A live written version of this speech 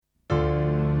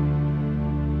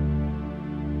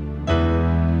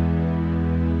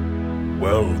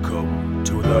Welcome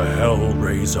to the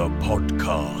Hellraiser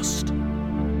podcast.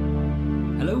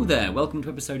 Hello there, welcome to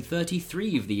episode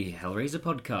 33 of the Hellraiser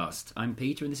podcast. I'm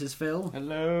Peter and this is Phil.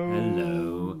 Hello.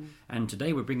 Hello. And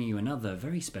today we're bringing you another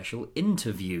very special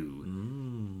interview.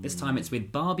 This time it's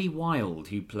with Barbie Wilde,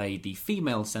 who played the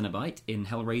female Cenobite in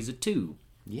Hellraiser 2.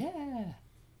 Yeah.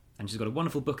 And she's got a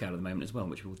wonderful book out at the moment as well,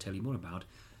 which we'll tell you more about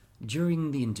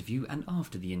during the interview and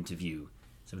after the interview.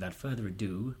 So without further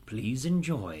ado, please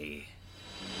enjoy.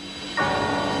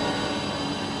 I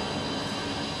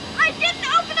didn't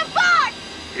open the box!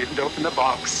 Didn't open the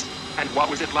box. And what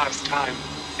was it last time?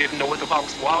 Didn't know what the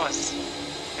box was.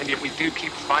 And yet we do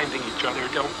keep finding each other,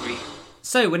 don't we?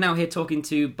 So we're now here talking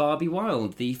to Barbie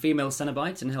Wilde, the female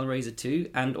Cenobite in Hellraiser 2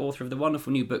 and author of the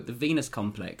wonderful new book, The Venus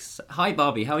Complex. Hi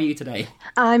Barbie, how are you today?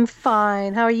 I'm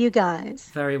fine. How are you guys?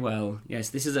 Very well. Yes,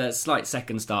 this is a slight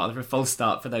second start, a false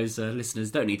start for those listeners.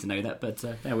 Don't need to know that, but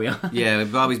there we are. Yeah,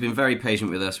 Barbie's been very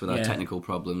patient with us with our technical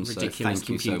problems. Ridiculous so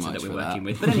thank you so much that we're for working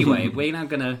that. with. But anyway, we're now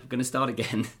gonna start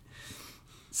again.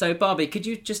 So Barbie, could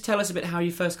you just tell us a bit how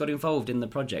you first got involved in the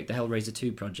project, the Hellraiser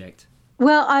 2 project?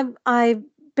 Well, I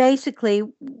basically,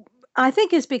 I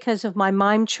think it's because of my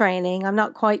mime training. I'm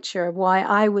not quite sure why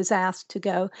I was asked to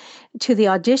go to the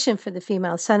audition for the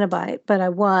female Cenobite, but I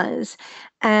was.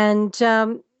 And,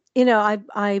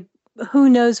 I who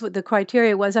knows what the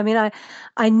criteria was. I mean,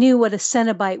 I knew what a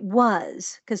Cenobite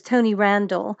was because Tony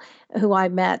Randall, who I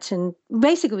met, and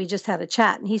basically we just had a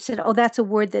chat, and he said, oh, that's a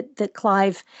word that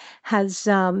Clive has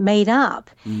made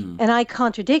up. And I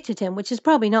contradicted him, which is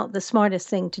probably not the smartest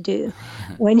thing to do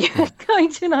when you're going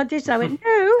to an audition. I went,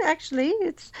 no, actually,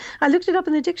 I looked it up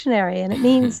in the dictionary, and it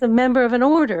means a member of an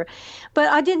order. But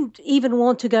I didn't even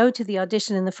want to go to the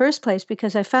audition in the first place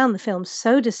because I found the film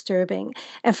so disturbing.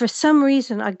 And for some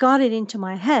reason, I got it into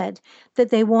my head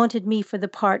that they wanted me for the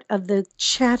part of the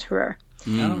Chatterer.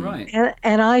 Oh, right.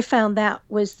 And I found that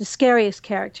was the scariest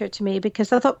character to me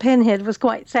because I thought Pinhead was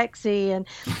quite sexy and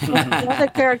the other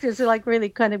characters are like really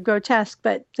kind of grotesque,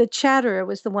 but the Chatterer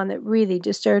was the one that really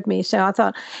disturbed me. So I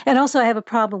thought, and also I have a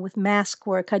problem with mask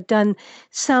work. I'd done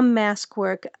some mask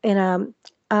work in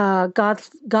a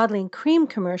Godly and Cream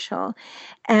commercial,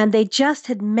 and they just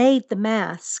had made the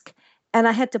mask, and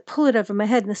I had to pull it over my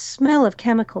head, and the smell of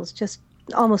chemicals just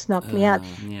almost knocked me out.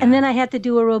 Yeah. And then I had to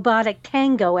do a robotic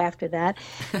tango after that.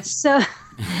 So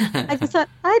I just thought,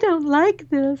 I don't like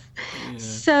this. Yeah.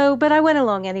 So, but I went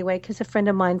along anyway because a friend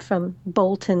of mine from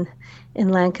Bolton in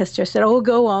Lancaster said, oh,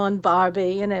 go on,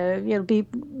 Barbie. You'll be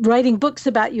writing books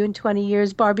about you in 20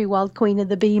 years, Barbie Wilde, Queen of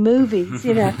the Bee movies,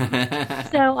 So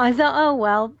I thought, oh,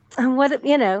 well, what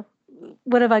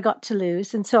have I got to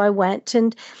lose? And so I went,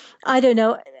 and I don't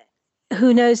know.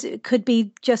 Who knows? It could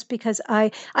be just because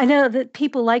I know that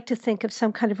people like to think of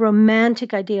some kind of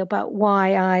romantic idea about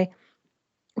why I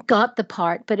got the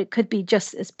part, but it could be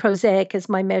just as prosaic as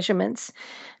my measurements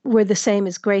were the same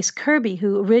as Grace Kirby,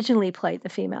 who originally played the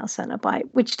female Cenobite,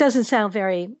 which doesn't sound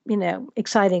very,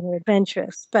 exciting or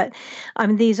adventurous. But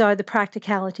these are the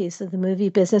practicalities of the movie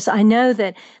business. I know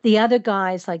that the other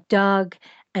guys like Doug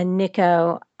and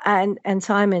Nico and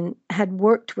Simon had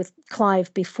worked with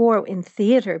Clive before in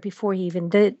theater, before he even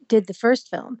did the first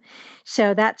film.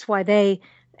 So that's why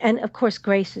and of course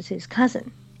Grace is his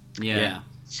cousin. Yeah.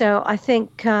 So I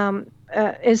think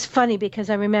it's funny because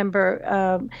I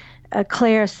remember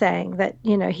Claire saying that,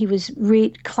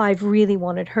 Clive really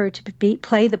wanted her to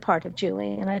play the part of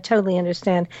Julie. And I totally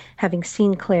understand, having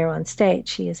seen Claire on stage.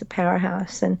 She is a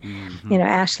powerhouse. And,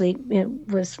 Ashley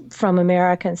was from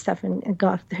America and stuff and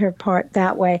got her part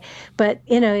that way. But,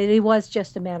 it was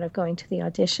just a matter of going to the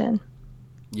audition.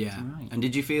 Yeah. Right. And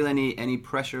did you feel any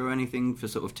pressure or anything for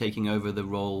sort of taking over the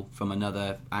role from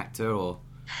another actor, or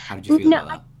how did you feel about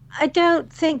that? I don't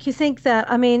think you think that.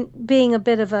 Being a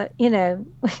bit of a,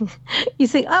 you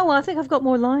think, oh, well, I think I've got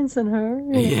more lines than her.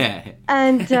 Yeah.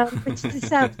 And it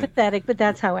sounds pathetic, but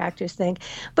that's how actors think.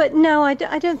 But no, I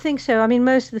don't think so.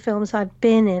 Most of the films I've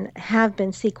been in have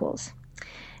been sequels.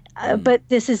 But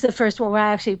this is the first one where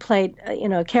I actually played,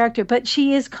 a character. But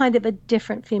she is kind of a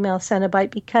different female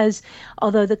Cenobite because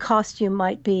although the costume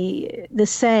might be the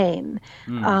same,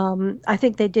 I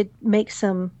think they did make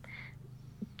some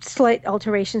slight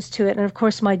alterations to it. And of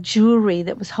course, my jewelry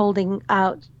that was holding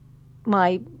out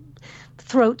my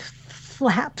throat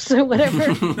flaps or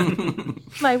whatever,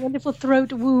 my wonderful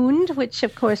throat wound, which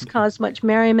of course caused much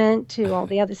merriment to all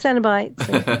the other Cenobites.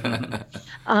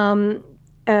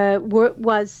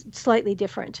 Was slightly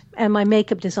different, and my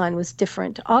makeup design was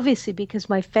different, obviously because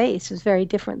my face was very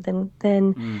different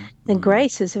than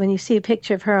Grace's. When you see a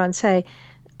picture of her on, say,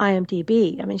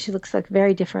 IMDb, she looks like a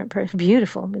very different person,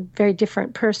 beautiful, very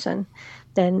different person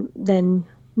than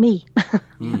me. Yeah.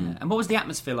 And what was the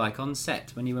atmosphere like on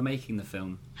set when you were making the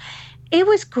film? It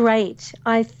was great,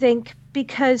 I think,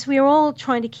 because we were all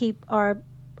trying to keep our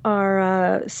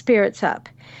spirits up.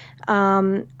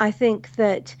 I think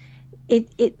that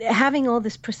it having all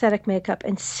this prosthetic makeup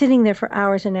and sitting there for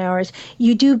hours and hours,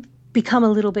 you do become a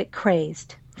little bit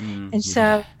crazed. And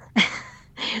so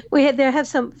there have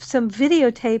some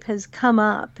videotape has come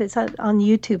up. It's on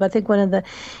YouTube. I think one of the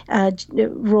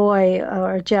Roy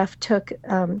or Jeff took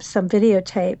some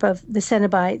videotape of the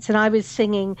Cenobites, and I was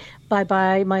singing "Bye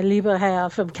Bye My Lieber Herr"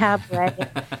 from Cabaret.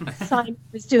 Simon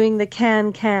was doing the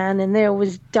can, and there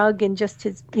was Doug in just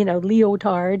his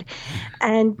leotard,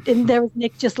 and there was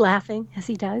Nick just laughing as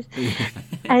he does,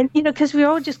 and because we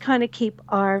all just kind of keep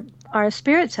our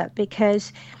spirits up,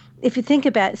 because if you think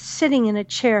about it, sitting in a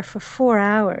chair for 4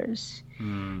 hours,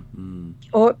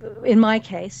 or in my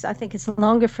case, I think it's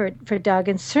longer for Doug,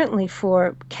 and certainly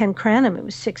for Ken Cranham, it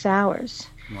was 6 hours.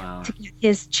 Wow. To get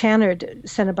his Channard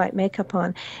Cenobite makeup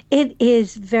on. It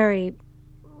is very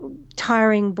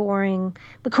tiring, boring.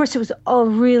 Of course, it was all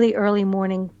really early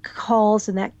morning calls,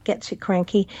 and that gets you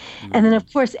cranky. And then,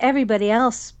 of course, everybody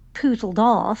else pootled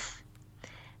off.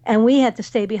 And we had to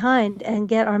stay behind and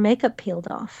get our makeup peeled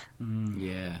off.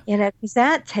 Yeah. Because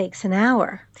that takes an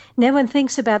hour. No one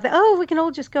thinks about that. Oh, we can all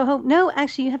just go home. No,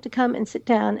 actually, you have to come and sit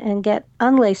down and get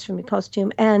unlaced from your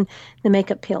costume and the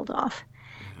makeup peeled off.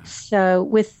 So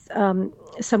with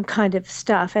some kind of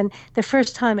stuff. And the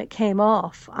first time it came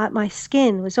off, my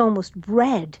skin was almost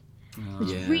red. It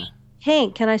was really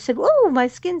pink. And I said, "Oh, my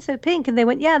skin's so pink." And they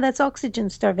went, "Yeah, that's oxygen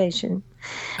starvation."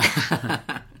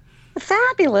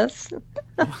 Fabulous.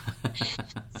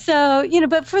 So,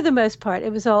 but for the most part,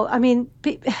 it was all, one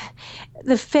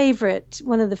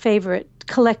of the favorite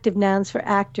collective nouns for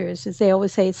actors is they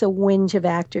always say it's a whinge of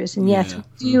actors. And yes, we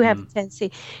do have a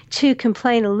tendency to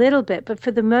complain a little bit, but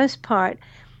for the most part,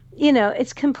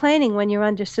 it's complaining when you're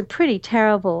under some pretty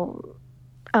terrible,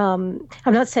 I'm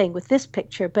not saying with this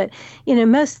picture, but,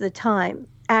 most of the time,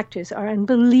 actors are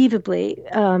unbelievably,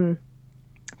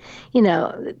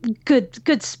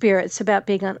 good spirits about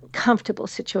being in uncomfortable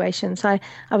situations. I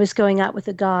was going out with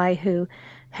a guy who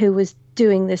was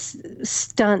doing this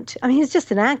stunt. He's just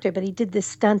an actor, but he did this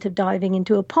stunt of diving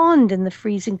into a pond in the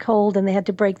freezing cold, and they had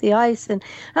to break the ice. And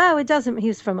it doesn't. He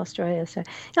was from Australia, so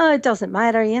it doesn't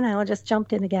matter. I just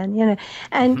jumped in again.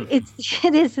 And it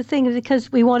is the thing,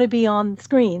 because we want to be on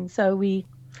screen, so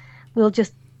we'll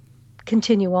just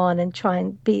continue on and try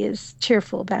and be as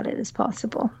cheerful about it as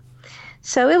possible.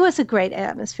 So it was a great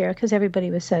atmosphere because everybody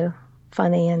was so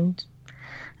funny and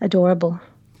adorable.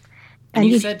 And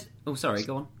you said, oh, sorry,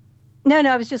 go on. No,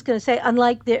 I was just going to say,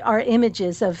 unlike our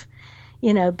images of,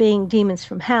 being demons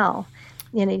from hell,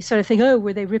 you sort of think, oh,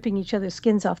 were they ripping each other's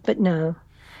skins off? But no.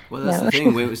 Well, that's the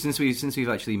thing. Since we've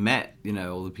actually met,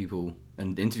 all the people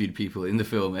and interviewed people in the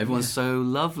film, everyone's so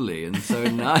lovely and so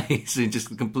nice, and just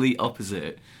the complete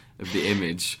opposite of the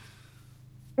image.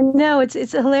 No, it's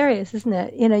hilarious, isn't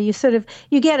it?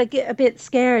 You get a bit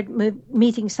scared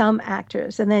meeting some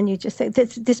actors, and then you just say,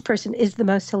 this person is the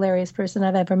most hilarious person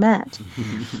I've ever met.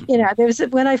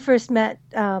 When I first met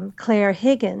Claire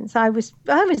Higgins, I was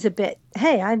a bit,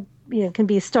 hey, I can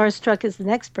be as starstruck as the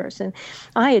next person.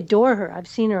 I adore her. I've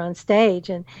seen her on stage,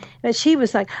 but she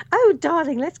was like, "Oh,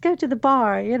 darling, let's go to the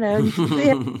bar,"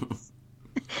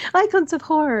 icons of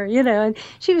horror, and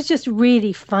she was just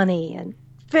really funny and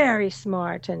very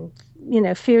smart and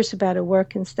fierce about her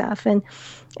work and stuff, and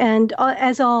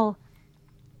as all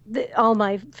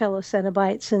my fellow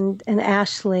Cenobites and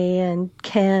Ashley and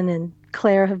Ken and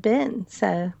Claire have been.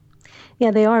 So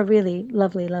yeah, they are really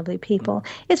lovely people.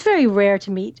 It's very rare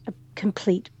to meet a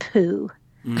complete poo.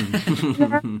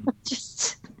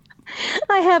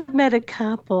 I have met a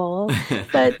couple,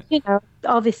 but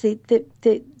obviously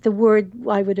the word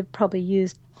I would have probably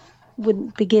used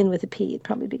wouldn't begin with a P. It'd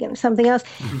probably begin with something else.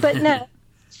 But no,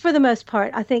 for the most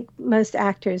part, I think most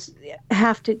actors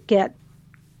have to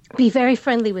be very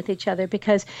friendly with each other,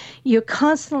 because you're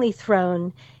constantly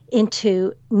thrown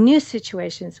into new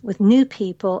situations with new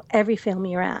people every film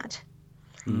you're at.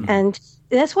 And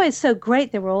that's why it's so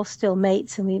great that we're all still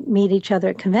mates and we meet each other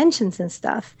at conventions and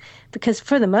stuff, because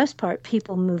for the most part,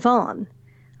 people move on.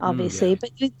 Obviously,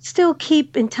 but you still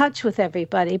keep in touch with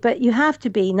everybody, but you have to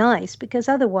be nice, because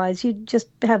otherwise you just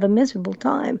have a miserable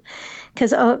time.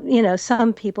 Because,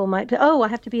 some people might be, I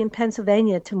have to be in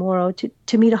Pennsylvania tomorrow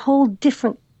to meet a whole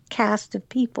different cast of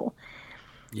people.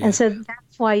 Yeah. And so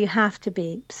that's why you have to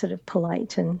be sort of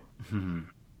polite and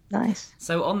nice.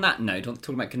 So on that note,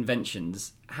 talking about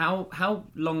conventions, how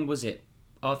long was it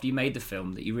after you made the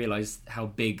film that you realised how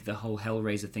big the whole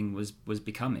Hellraiser thing was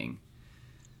becoming?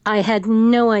 I had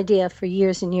no idea for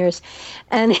years and years.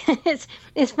 And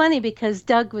it's funny because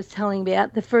Doug was telling me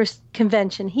at the first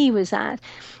convention he was at,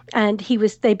 and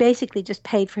they basically just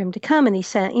paid for him to come, and he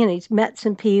said, he's met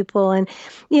some people, and,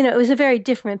 it was a very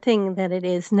different thing than it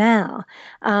is now.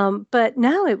 But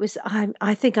now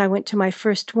I think I went to my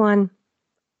first one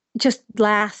just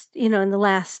in the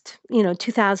last,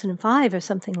 2005 or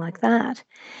something like that.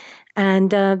 And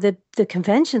the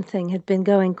convention thing had been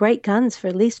going great guns for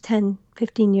at least 10,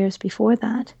 15 years before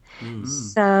that. Mm-hmm.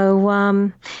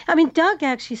 So, Doug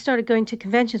actually started going to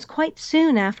conventions quite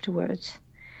soon afterwards.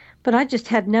 But I just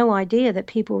had no idea that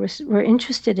people were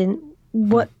interested in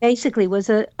what basically was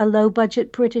a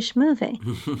low-budget British movie.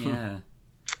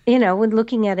 Yeah. When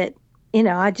looking at it,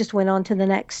 I just went on to the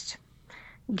next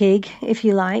gig, if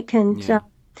you like. And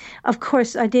of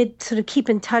course, I did sort of keep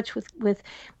in touch with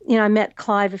I met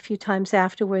Clive a few times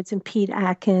afterwards, and Pete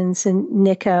Atkins and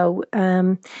Nico,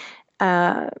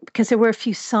 because there were a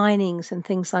few signings and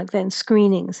things like that, and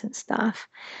screenings and stuff.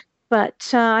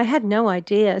 But I had no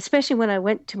idea, especially when I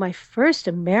went to my first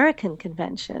American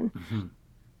convention. Mm-hmm.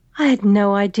 I had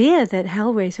no idea that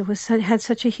Hellraiser had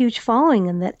such a huge following,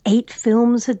 and that 8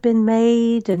 films had been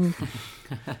made, and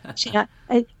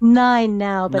 9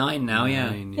 now. But 9 now,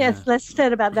 yeah. Yes, less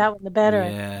said about that one, the better.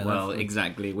 Yeah, well,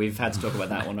 exactly. We've had to talk about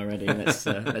that one already.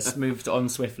 Let's move on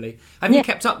swiftly. Have you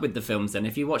kept up with the films then?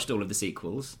 Have you watched all of the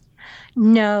sequels?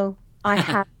 No, I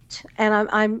haven't. And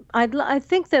I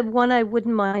think that one I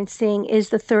wouldn't mind seeing is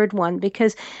the third one,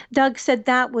 because Doug said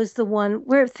that was the one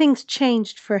where things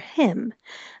changed for him.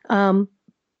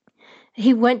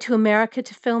 He went to America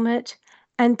to film it,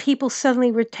 and people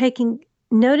suddenly were taking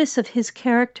notice of his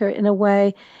character in a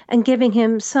way and giving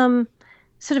him some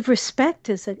sort of respect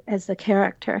as the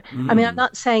character. Mm. I'm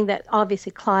not saying that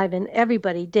obviously Clive and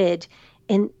everybody did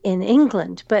in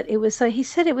England, but it was he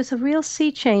said it was a real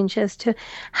sea change as to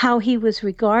how he was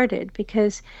regarded,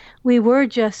 because we were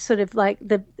just sort of like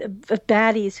the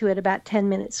baddies who had about 10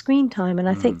 minutes screen time, and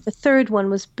I think the third one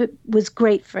was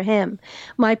great for him.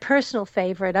 My personal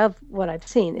favorite of what I've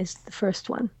seen is the first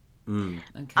one.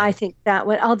 Okay. I think that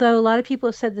one, although a lot of people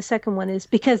have said the second one is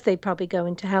because they probably go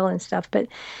into hell and stuff, but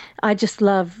I just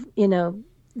love,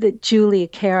 the Julia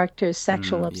character's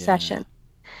sexual obsession.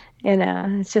 Yeah.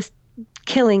 It's just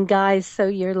killing guys so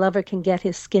your lover can get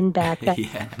his skin back. You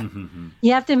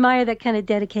have to admire that kind of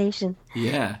dedication.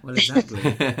 Yeah, well, exactly.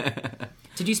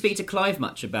 Did you speak to Clive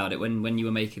much about it when you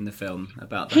were making the film,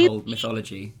 about the whole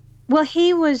mythology? Well,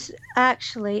 he was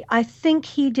actually, I think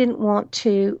he didn't want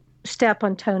to step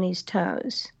on Tony's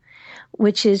toes,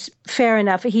 which is fair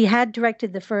enough. He had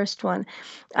directed the first one.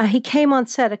 He came on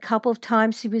set a couple of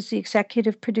times. He was the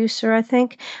executive producer, I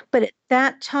think. But at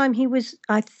that time,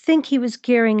 I think he was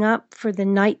gearing up for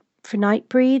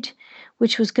Nightbreed,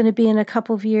 which was going to be in a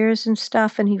couple of years and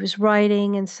stuff. And he was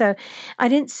writing. And so I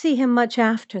didn't see him much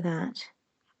after that.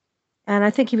 And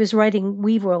I think he was writing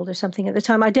WeWorld or something at the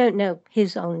time. I don't know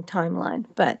his own timeline,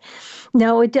 but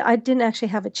no, I didn't actually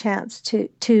have a chance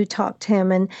to talk to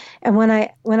him. And when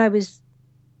I was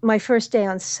my first day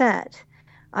on set,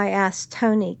 I asked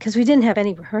Tony, because we didn't have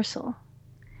any rehearsal.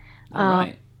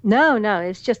 Right. No,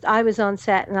 it's just I was on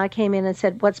set and I came in and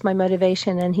said, "What's my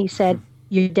motivation?" And he said,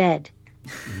 "You're dead."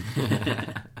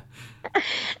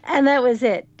 And that was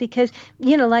it, because,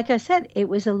 like I said, it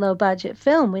was a low budget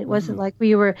film. It wasn't like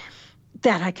we were,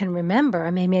 that I can remember.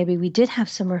 I mean, maybe we did have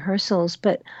some rehearsals,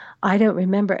 but I don't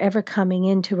remember ever coming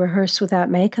in to rehearse without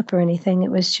makeup or anything.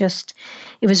 It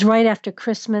was right after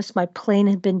Christmas. My plane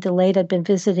had been delayed. I'd been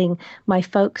visiting my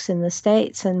folks in the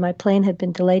States, and my plane had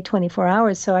been delayed 24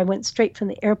 hours. So I went straight from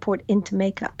the airport into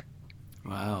makeup.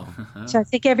 Wow. So I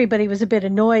think everybody was a bit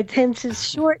annoyed. Hence his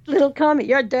short little comment,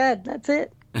 "You're dead. That's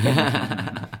it."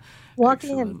 Walk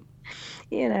in.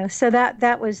 So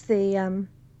that was the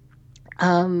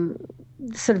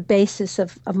sort of basis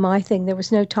of my thing. There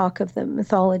was no talk of the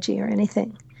mythology or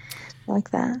anything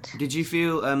like that. Did you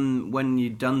feel, when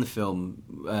you'd done the film,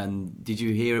 did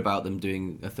you hear about them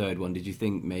doing a third one? Did you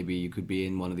think maybe you could be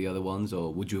in one of the other ones,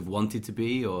 or would you have wanted to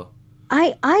be? Or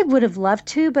I would have loved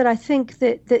to, but I think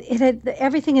that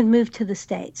everything had moved to the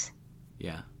States.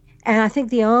 Yeah. And I think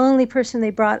the only person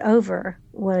they brought over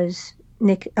was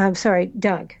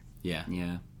Doug. Yeah.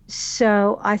 Yeah.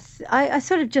 So I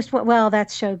sort of just went, well,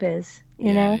 that's showbiz,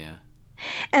 you know? Yeah.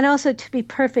 And also, to be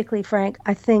perfectly frank,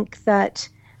 I think that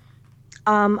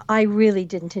I really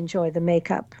didn't enjoy the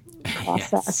makeup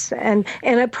process, and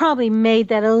I probably made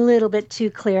that a little bit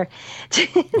too clear.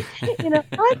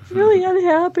 I'm really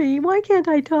unhappy. Why can't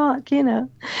I talk?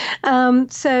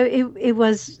 So it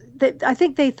was that I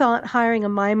think they thought hiring a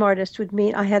mime artist would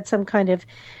mean I had some kind of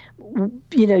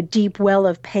deep well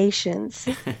of patience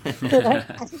that I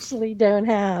actually don't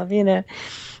have.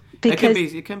 Because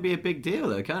it can be a big deal,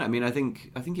 though, can't it? I mean, I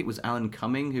think it was Alan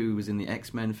Cumming who was in the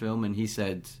X-Men film, and he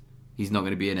said he's not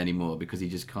going to be in anymore because he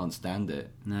just can't stand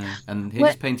it. No, and he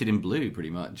just painted in blue, pretty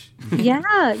much.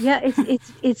 Yeah.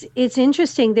 It's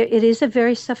interesting. It is a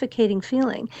very suffocating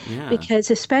feeling, because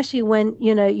especially when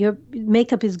your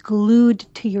makeup is glued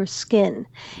to your skin,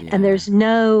 and there's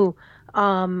no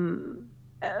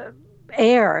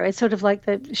air. It's sort of like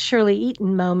the Shirley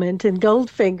Eaton moment in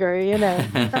Goldfinger,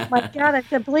 Oh my God, I'm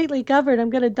completely covered. I'm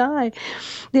going to die.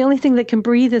 The only thing that can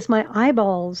breathe is my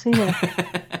eyeballs,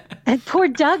 And poor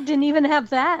Doug didn't even have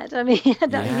that. I mean, he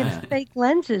had fake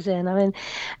lenses in. I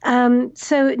mean,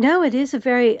 so no, it is a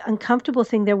very uncomfortable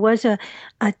thing. There was a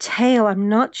tale. I'm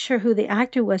not sure who the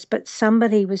actor was, but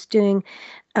somebody was doing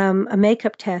a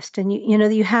makeup test, and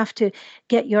you have to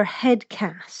get your head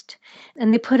cast,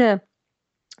 and they put a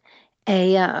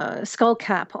skull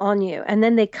cap on you, and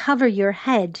then they cover your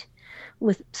head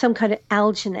with some kind of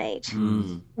alginate,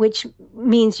 which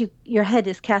means your head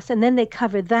is cast, and then they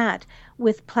cover that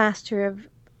with plaster of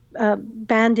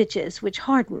bandages, which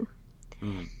harden.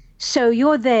 So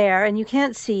you're there, and you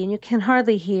can't see, and you can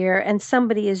hardly hear, and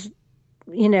somebody is,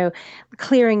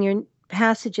 clearing your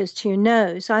passages to your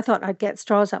nose. So I thought I'd get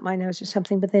straws up my nose or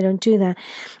something, but they don't do that.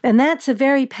 And that's a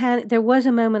very there was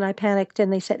a moment I panicked,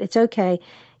 and they said, "It's okay.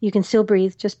 You can still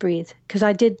breathe. Just breathe." Because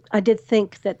I did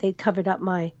think that they'd covered up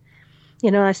my,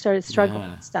 I started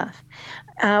struggling with stuff.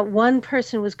 One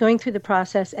person was going through the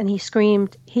process, and he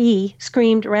screamed,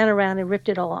 ran around and ripped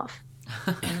it all off.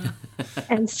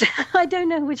 And so I don't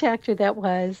know which actor that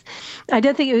was. I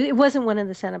don't think it wasn't one of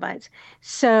the Cenobites.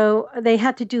 So they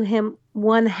had to do him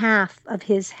one half of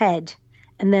his head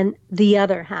and then the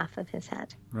other half of his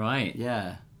head. Right.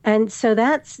 Yeah. And so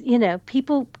that's,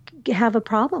 people have a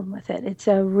problem with it. It's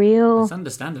a real... It's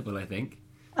understandable, I think.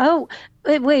 Oh,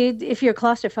 wait, if you're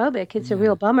claustrophobic, it's a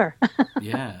real bummer.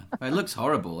 Yeah. It looks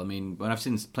horrible. I mean, when I've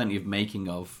seen plenty of making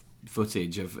of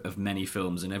footage of many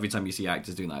films, and every time you see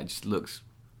actors doing that, it just looks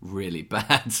really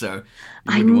bad. So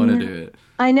you wouldn't want to do it.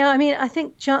 I know. I mean, I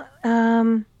think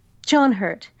John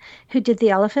Hurt, who did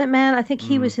The Elephant Man, I think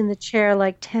he was in the chair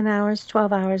like 10 hours,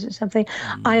 12 hours or something.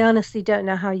 I honestly don't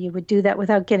know how you would do that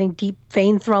without getting deep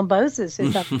vein thrombosis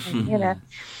or something,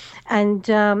 And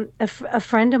a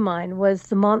friend of mine was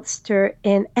the monster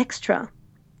in Extra.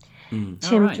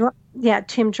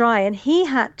 Tim Dry, and he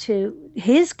had to,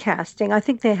 his casting, I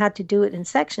think they had to do it in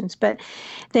sections, but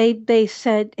they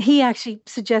said, he actually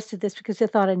suggested this because they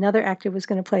thought another actor was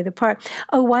going to play the part.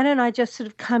 Oh, why don't I just sort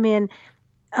of come in,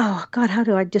 oh God, how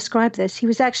do I describe this? He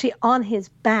was actually on his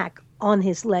back, on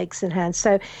his legs and hands.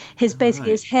 So his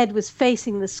head was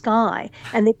facing the sky,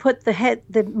 and they put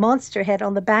the monster head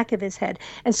on the back of his head.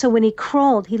 And so when he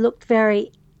crawled, he looked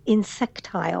very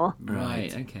insectile.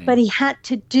 Right, okay. But he had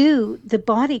to do the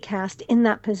body cast in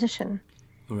that position.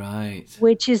 Right.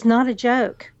 Which is not a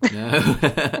joke. No.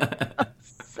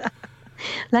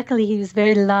 Luckily, he was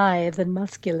very lithe and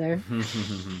muscular.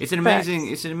 It's an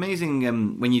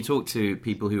amazing when you talk to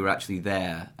people who are actually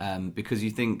there, because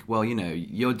you think, well,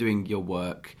 you're doing your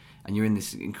work and you're in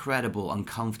this incredible,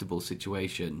 uncomfortable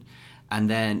situation,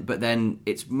 but then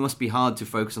it must be hard to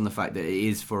focus on the fact that it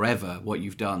is forever what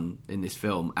you've done in this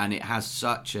film, and it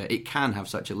can have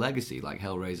such a legacy like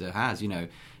Hellraiser has.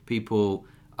 People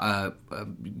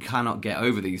cannot get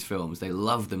over these films. They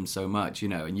love them so much,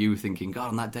 and you thinking, God,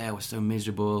 on that day I was so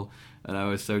miserable and I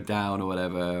was so down or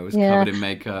whatever. I was covered in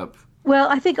makeup. Well,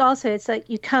 I think also it's like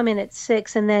you come in at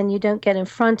 6 and then you don't get in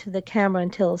front of the camera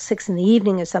until 6 in the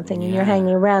evening or something, and you're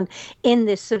hanging around in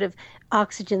this sort of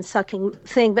oxygen-sucking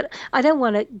thing. But I don't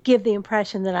want to give the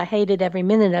impression that I hated every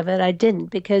minute of it. I didn't,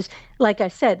 because, like I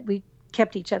said, we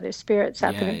kept each other's spirits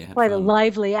up, and it's quite a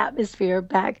lively atmosphere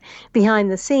back behind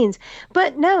the scenes.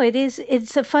 But no,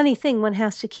 it's a funny thing one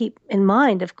has to keep in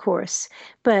mind, of course.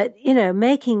 But,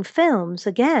 making films,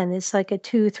 again, it's like a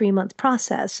 2-3 month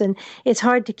process, and it's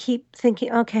hard to keep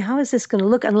thinking, okay, how is this going to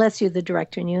look, unless you're the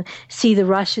director and you see the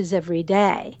rushes every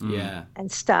day and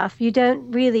stuff. You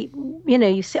don't really,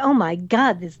 you say, oh my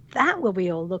God, is that what we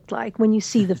all looked like when you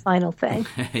see the final thing?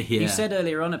 You said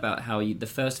earlier on about how the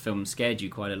first film scared you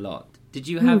quite a lot. Did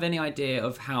you have any idea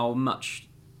of how much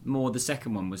more the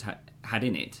second one had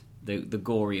in it? The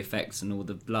gory effects and all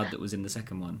the blood that was in the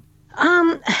second one?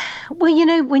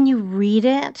 Well, when you read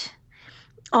it,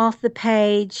 off the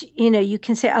page, you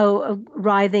can say, oh, a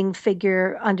writhing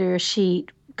figure under a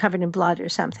sheet covered in blood or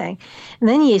something. And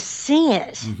then you see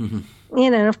it,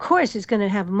 and of course it's going to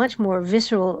have a much more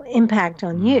visceral impact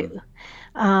on you.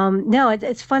 No,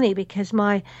 it's funny because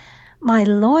my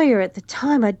lawyer at the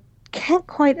time, I can't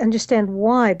quite understand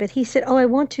why, but he said, oh, I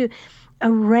want to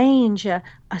arrange a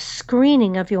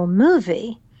screening of your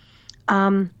movie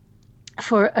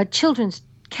for a children's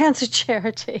cancer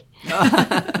charity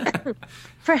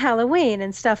for Halloween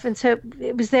and stuff. And so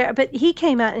it was there. But he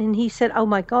came out and he said, oh,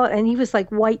 my God. And he was like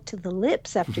white to the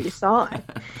lips after he saw it.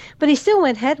 But he still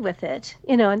went ahead with it,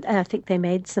 and I think they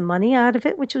made some money out of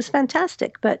it, which was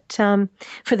fantastic. But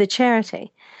for the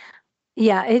charity.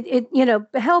 Yeah,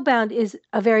 Hellbound is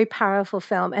a very powerful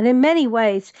film. And in many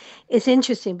ways, it's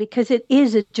interesting because it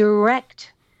is a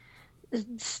direct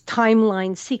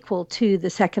timeline sequel to the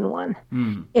second one.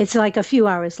 It's like a few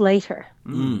hours later.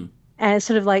 And it's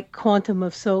sort of like Quantum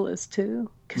of Solace to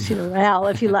Casino Royale,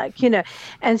 if you like,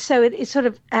 And so it sort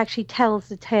of actually tells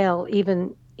the tale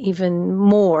even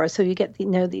more. So you get to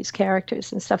know these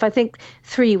characters and stuff. I think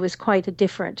 3 was quite a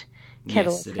different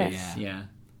kettle of fish. Yeah.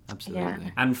 Absolutely.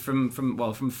 Yeah. And from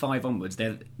 5 onwards,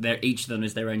 they're each of them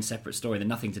is their own separate story. They're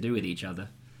nothing to do with each other.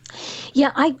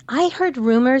 Yeah, I heard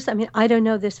rumors. I mean, I don't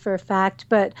know this for a fact,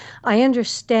 but I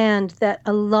understand that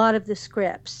a lot of the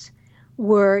scripts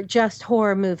were just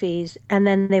horror movies, and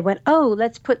then they went, oh,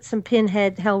 let's put some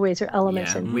Pinhead, Hellraiser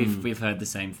elements in. We've heard the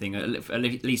same thing.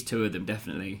 At least 2 of them,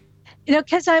 definitely.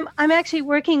 Because I'm actually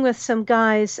working with some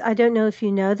guys. I don't know if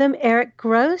you know them. Eric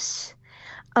Gross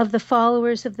of the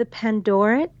Followers of the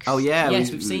Pandorics. Oh yeah,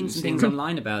 yes, we've seen some things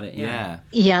online about it.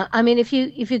 Yeah. I mean, if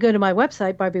you go to my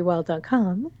website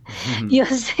barbiewilde.com, you'll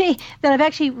see that I've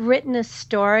actually written a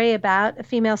story about a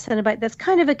female Cenobite that's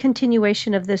kind of a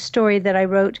continuation of the story that I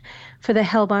wrote for the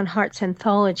Hellbound Hearts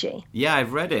anthology. Yeah,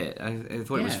 I've read it. I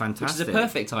thought it was fantastic. Which is a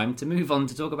perfect time to move on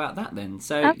to talk about that then.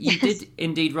 So you did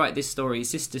indeed write this story,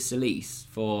 Sister Celise,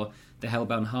 for the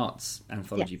Hellbound Hearts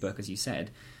anthology book, as you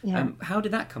said. Yeah. How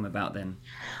did that come about then?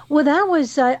 Well, that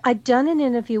was, I'd done an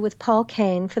interview with Paul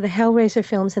Kane for the Hellraiser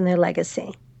Films and Their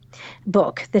Legacy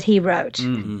book that he wrote.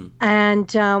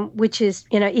 And which is,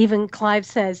 even Clive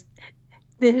says,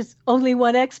 there's only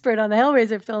one expert on the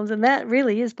Hellraiser films, and that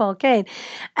really is Paul Kane.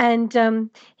 And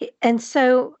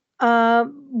so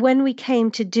when he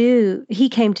came to do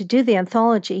the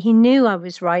anthology, he knew I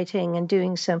was writing and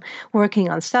working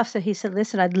on stuff. So he said,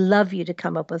 listen, I'd love you to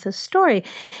come up with a story.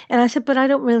 And I said, but I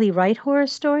don't really write horror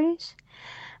stories.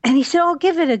 And he said, oh,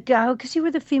 give it a go, because you were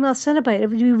the female Cenobite.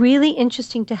 It would be really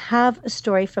interesting to have a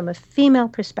story from a female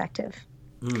perspective.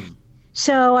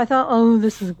 So I thought, oh,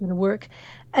 this isn't going to work.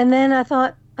 And then I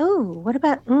thought, oh, what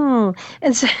about,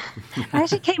 And so I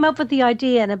actually came up with the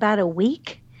idea in about a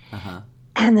week.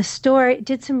 And the story,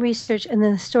 did some research, and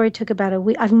then the story took about a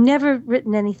week. I've never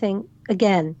written anything,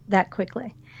 again, that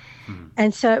quickly.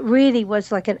 And so it really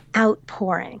was like an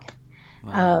outpouring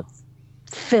of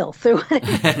filth or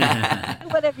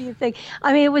whatever you think.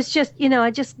 I mean, it was just,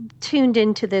 I just tuned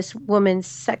into this woman's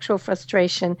sexual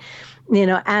frustration,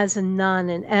 as a nun,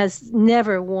 and as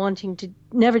never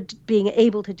being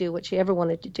able to do what she ever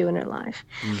wanted to do in her life.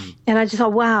 And I just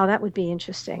thought, wow, that would be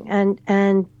interesting.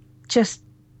 And just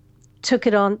took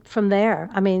it on from there.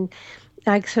 I mean,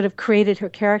 I sort of created her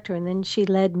character, and then she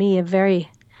led me a very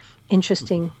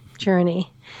interesting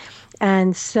journey.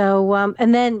 And so,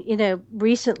 and then,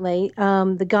 recently,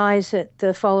 the guys at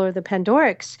the Follower of the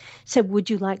Pandorics said, would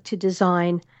you like to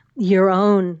design your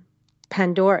own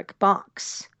Pandoric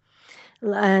box?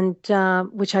 And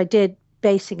which I did,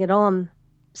 basing it on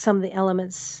some of the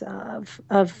elements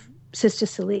of Sister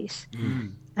Celise.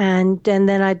 And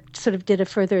then I sort of did a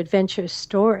further adventure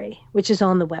story, which is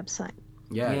on the website.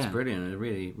 Yeah, it's brilliant. I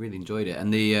really, really enjoyed it.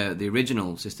 And the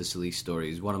original Sister Celise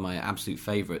story is one of my absolute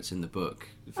favourites in the book.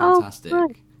 Fantastic. Oh,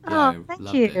 good. Yeah,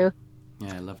 thank you. It.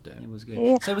 Yeah, I loved it. It was good.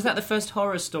 Yeah. So was that the first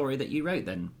horror story that you wrote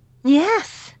then?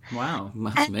 Yes. Wow.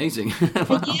 That's amazing.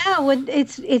 Wow. Yeah, well,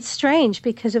 it's strange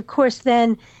because, of course,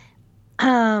 then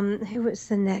who was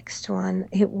the next one?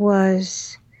 It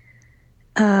was...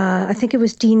 I think it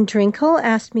was Dean Drinkle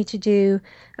asked me to do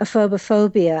a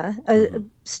phobophobia,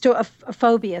 a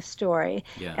phobia story.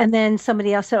 Yeah. And then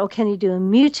somebody else said, oh, can you do a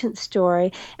mutant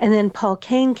story? And then Paul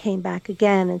Kane came back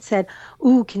again and said,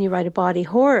 ooh, can you write a body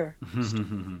horror story?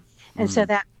 And so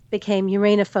that became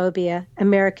Uranophobia,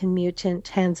 American Mutant,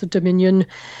 Hands of Dominion,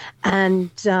 and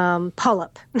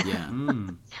Polyp,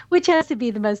 which has to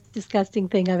be the most disgusting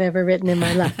thing I've ever written in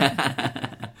my life.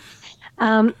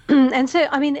 And so,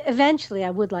 I mean, eventually I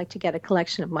would like to get a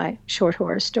collection of my short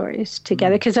horror stories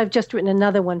together, because I've just written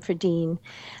another one for Dean,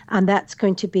 and that's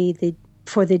going to be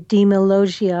for the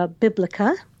Demologia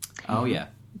Biblica, Oh, yeah.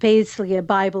 basically a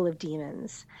Bible of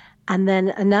demons. And then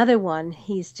another one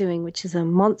he's doing, which is a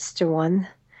monster one.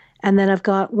 And then I've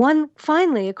got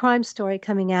finally, a crime story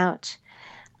coming out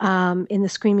in the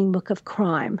Screaming Book of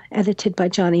Crime, edited by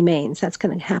Johnny Maines. That's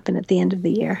going to happen at the end of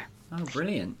the year. Oh,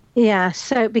 brilliant. Yeah,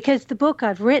 so because the book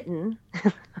I've written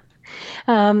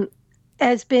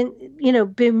has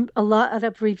been a lot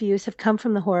of reviews have come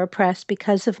from the horror press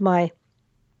because of my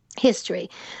history.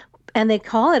 And they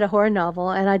call it a horror novel,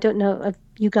 and I don't know if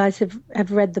you guys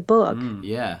have read the book.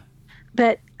 Yeah.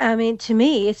 But, I mean, to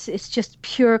me, it's just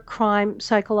pure crime,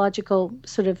 psychological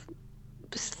sort of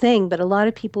thing, but a lot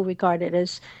of people regard it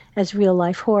as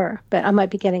real-life horror. But I might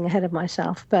be getting ahead of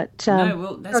myself. But no,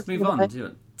 well, let's move on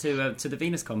to the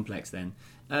Venus Complex then.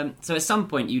 So at some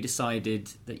point you decided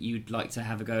that you'd like to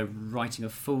have a go writing a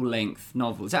full-length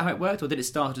novel. Is that how it worked, or did it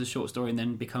start as a short story and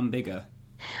then become bigger?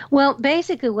 Well,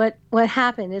 basically what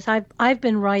happened is I've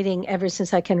been writing ever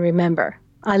since I can remember.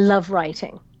 I love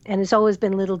writing, and it's always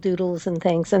been little doodles and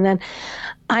things. And then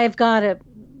I've got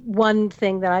one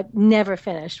thing that I never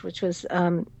finished, which was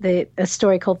a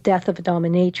story called Death of a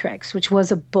Dominatrix, which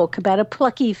was a book about a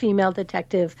plucky female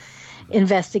detective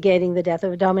investigating the death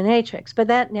of a dominatrix. But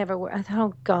that never worked. I thought,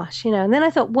 oh gosh, and then I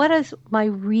thought, what is my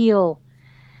real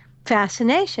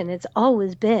fascination? It's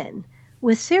always been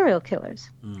with serial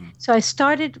killers. So I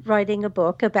started writing a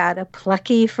book about a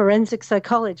plucky forensic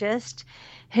psychologist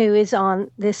who is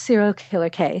on this serial killer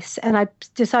case. And I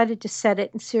decided to set it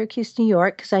in Syracuse, New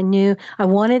York, because I knew I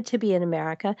wanted to be in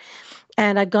America,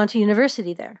 and I'd gone to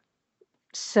university there.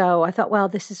 So I thought, well,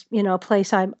 this is, a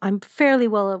place I'm fairly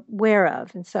well aware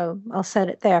of, and so I'll set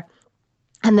it there.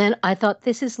 And then I thought,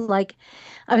 this is like,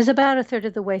 I was about a third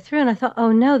of the way through, and I thought,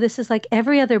 oh no, this is like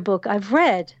every other book I've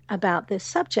read about this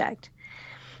subject.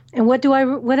 And what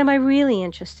am I really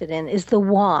interested in is the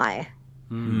why.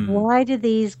 Why do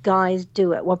these guys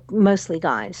do it? Well, mostly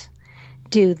guys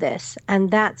do this. And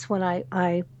that's when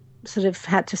I sort of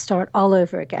had to start all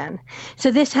over again. So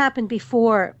this happened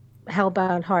before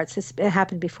Hellbound Hearts. It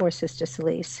happened before Sister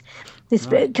Celise.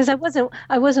 Because I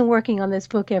wasn't working on this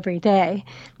book every day.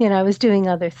 I was doing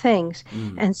other things.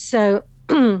 And so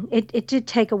it did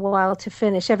take a while to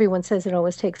finish. Everyone says it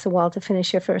always takes a while to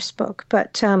finish your first book.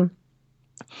 But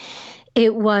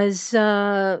it was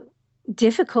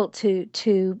difficult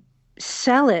to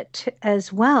sell it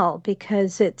as well,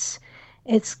 because it's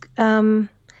to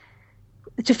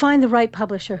find the right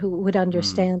publisher who would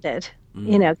understand it,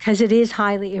 because it is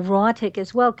highly erotic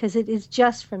as well, because it is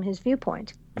just from his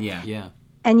viewpoint. Yeah.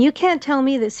 And you can't tell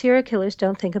me that serial killers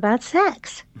don't think about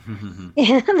sex.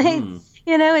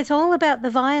 It's all about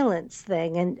the violence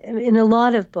thing, and in a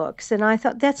lot of books. And I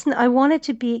thought I wanted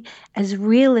to be as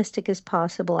realistic as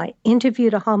possible. I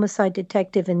interviewed a homicide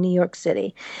detective in New York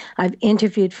City. I've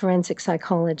interviewed forensic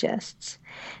psychologists.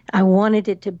 I wanted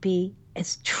it to be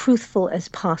as truthful as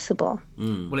possible.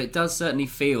 Well, it does certainly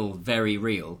feel very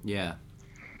real. Yeah.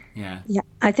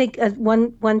 I think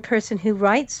one person who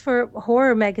writes for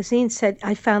horror magazines said,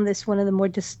 I found this one of the more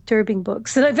disturbing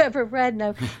books that I've ever read.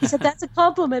 Now, he said, that's a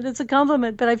compliment. It's a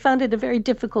compliment. But I found it a very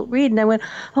difficult read. And I went,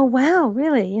 oh, wow,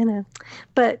 really?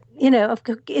 But,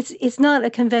 it's not a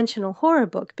conventional horror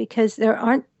book, because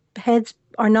heads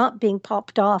are not being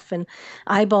popped off and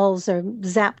eyeballs are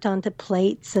zapped onto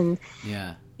plates. And,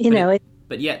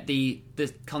 but yet the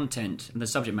content and the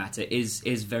subject matter is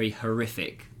very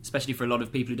horrific, especially for a lot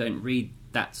of people who don't read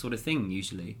that sort of thing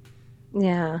usually.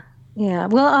 Yeah.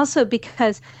 Well, also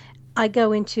because I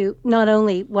go into not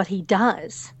only what he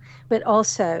does, but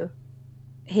also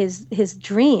his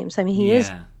dreams. I mean, he is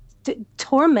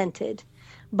tormented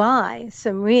by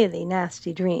some really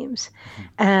nasty dreams.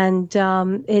 And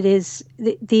it is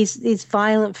these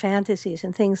violent fantasies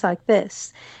and things like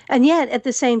this. And yet, at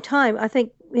the same time, I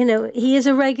think, he is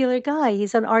a regular guy.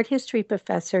 He's an art history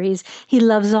professor. He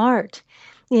loves art.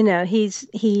 He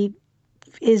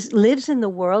lives in the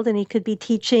world, and he could be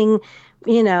teaching,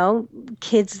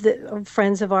 kids that are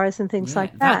friends of ours and things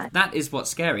like that. That is what's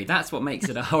scary. That's what makes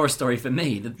it a horror story for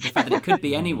me. The fact that it could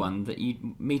be anyone that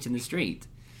you meet in the street.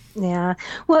 Yeah.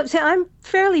 Well, so I'm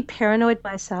fairly paranoid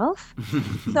myself.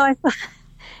 So I thought,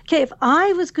 okay, if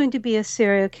I was going to be a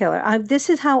serial killer, this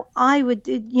is how I would,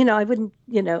 I wouldn't,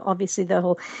 obviously the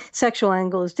whole sexual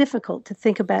angle is difficult to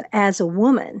think about as a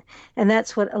woman. And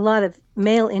that's what a lot of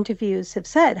male interviews have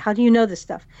said. How do you know this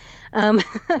stuff? But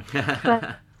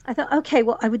I thought, okay,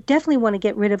 well, I would definitely want to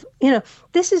get rid of,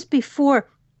 this is before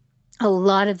a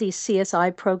lot of these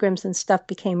CSI programs and stuff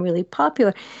became really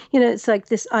popular. It's like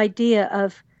this idea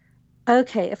of,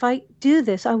 okay, if I do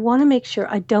this, I want to make sure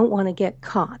I don't want to get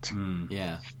caught.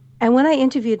 Yeah. And when I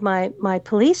interviewed my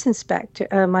police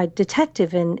inspector, my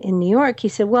detective in New York, he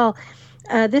said, well,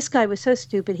 this guy was so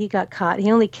stupid, he got caught.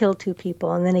 He only killed 2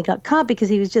 people, and then he got caught because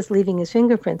he was just leaving his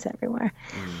fingerprints everywhere.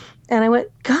 And I went,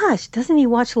 gosh, doesn't he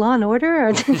watch Law and Order?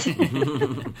 Or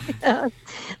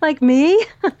like me?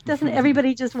 Doesn't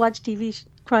everybody just watch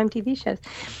crime TV shows?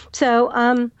 So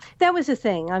that was the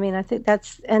thing. I mean, I think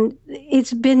and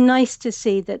it's been nice to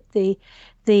see that the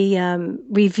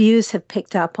reviews have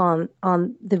picked up on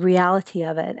the reality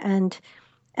of it,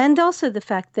 and also the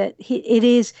fact that it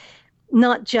is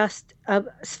not just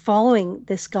following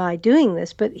this guy doing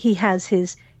this, but he has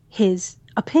his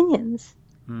opinions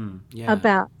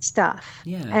about stuff,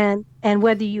 and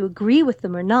whether you agree with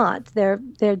them or not,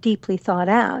 they're deeply thought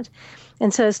out.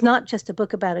 And so it's not just a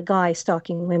book about a guy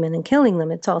stalking women and killing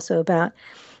them. It's also about,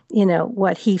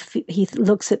 what he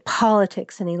looks at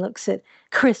politics, and he looks at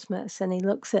Christmas, and he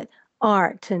looks at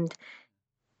art and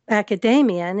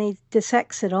academia, and he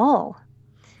dissects it all.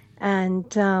 And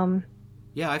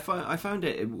I found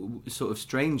it sort of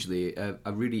strangely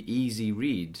a really easy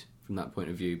read from that point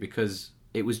of view, because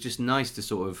it was just nice to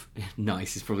sort of,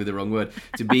 nice is probably the wrong word,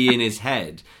 to be in his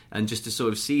head and just to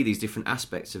sort of see these different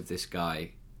aspects of this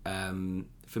guy.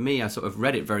 For me, I sort of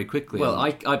read it very quickly. Well,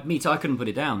 I couldn't put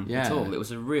it down at all. It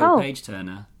was a real page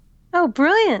turner. Oh,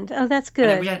 brilliant! Oh, that's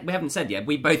good. We haven't said yet.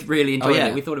 We both really enjoyed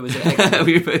it. We thought it was excellent.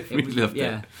 We both really loved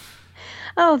it.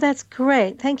 Oh, that's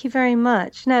great. Thank you very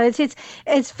much. No,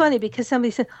 it's funny because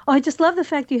somebody said, "Oh, I just love the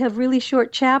fact you have really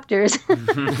short chapters."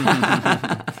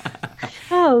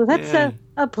 Oh, that's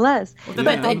a plus. Well,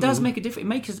 it does make a difference. It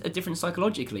makes a difference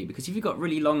psychologically, because if you've got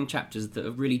really long chapters that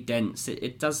are really dense,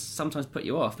 it does sometimes put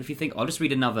you off. But if you think, I'll just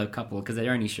read another couple because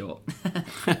they're only short.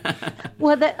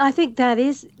 Well, I think that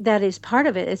is part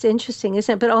of it. It's interesting,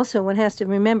 isn't it? But also, one has to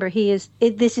remember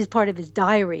this is part of his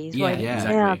diaries. Yeah, right?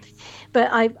 exactly. Yeah. But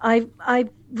I've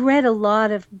read a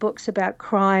lot of books about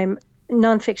crime,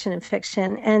 nonfiction and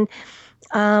fiction, and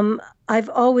I've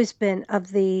always been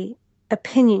of the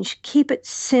opinion you should keep it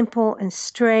simple and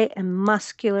straight and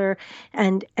muscular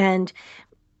and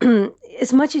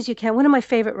as much as you can. One of my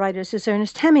favorite writers is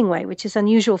Ernest Hemingway, which is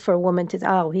unusual for a woman to,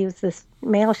 he was this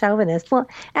male chauvinist. Well,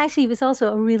 actually, he was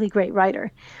also a really great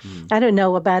writer. I don't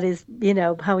know about his,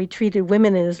 how he treated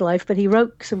women in his life, but he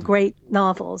wrote some great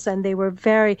novels, and they were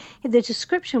the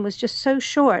description was just so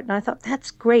short. And I thought,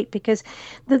 that's great, because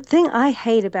the thing I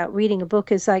hate about reading a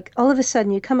book is like, all of a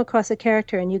sudden you come across a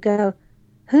character and you go,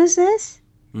 who's this?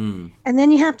 And then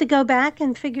you have to go back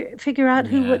and figure out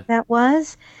what that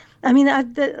was. I mean, a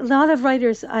lot of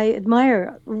writers I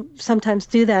admire sometimes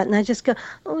do that, and I just go,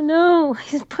 oh no,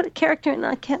 he's put a character in and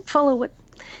I can't follow what.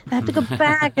 I have to go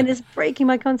back, and it's breaking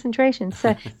my concentration.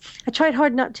 So I tried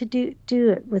hard not to do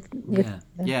it with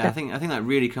I think that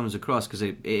really comes across, because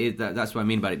that's what I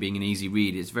mean about it being an easy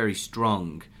read. It's very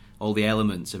strong. All the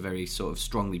elements are very sort of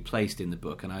strongly placed in the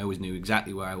book, and I always knew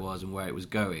exactly where I was and where it was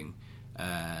going.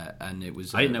 And it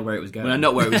was. I didn't know where it was going. Well,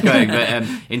 not where it was going, but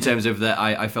in terms of that,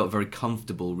 I felt very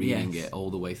comfortable reading it all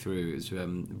the way through. It was a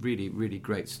really, really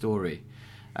great story.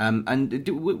 And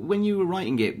when you were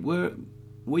writing it, were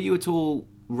you at all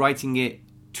writing it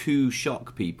to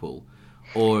shock people,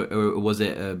 or was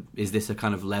it? Is this a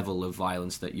kind of level of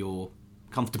violence that you're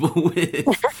comfortable with?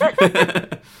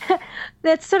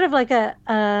 That's sort of like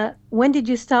when did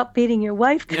you stop beating your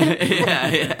wife?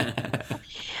 Yeah.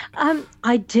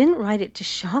 I didn't write it to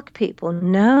shock people.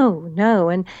 No.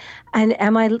 And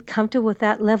am I comfortable with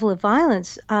that level of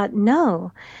violence?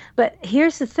 No. But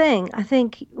here's the thing. I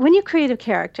think when you create a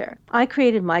character, I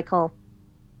created Michael.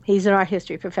 He's an art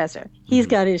history professor. He's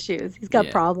got issues. He's got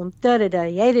problems. He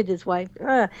hated his wife.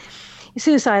 He's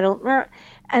suicidal.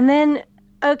 And then,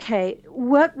 okay,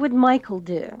 what would Michael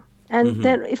do? And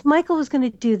then if Michael was going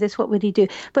to do this, what would he do?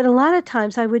 But a lot of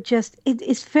times I would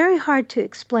it's very hard to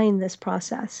explain this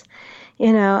process,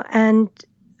 and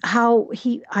how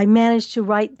I managed to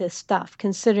write this stuff,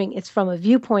 considering it's from a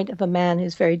viewpoint of a man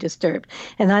who's very disturbed.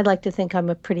 And I'd like to think I'm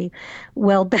a pretty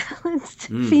well-balanced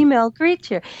female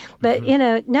creature. But,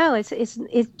 no,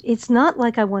 it's not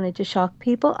like I wanted to shock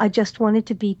people. I just wanted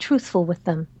to be truthful with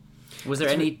them. Was there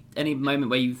any moment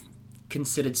where you've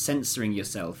considered censoring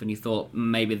yourself and you thought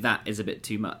maybe that is a bit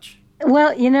too much?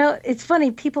 Well, it's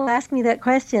funny. People ask me that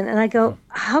question and I go,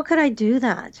 how could I do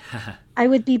that? I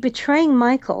would be betraying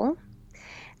Michael.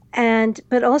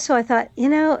 But also I thought,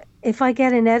 if I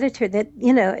get an editor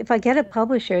if I get a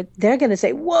publisher, they're going to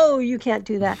say, whoa, you can't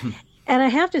do that. And I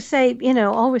have to say,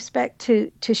 all respect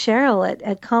to Cheryl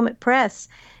at Comet Press,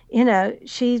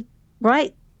 she's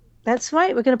right. That's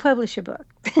right. We're going to publish your book.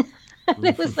 And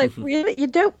it was like, really? You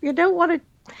don't want to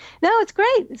No, it's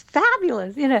great. It's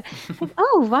fabulous.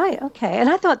 Oh, right. Okay. And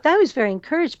I thought that was very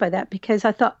encouraged by that because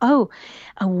I thought, oh,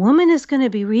 a woman is going to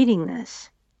be reading this.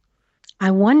 I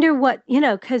wonder what,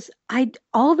 because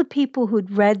all the people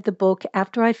who'd read the book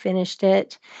after I finished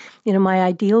it, my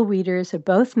ideal readers are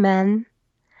both men,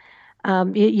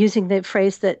 using the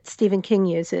phrase that Stephen King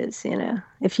uses,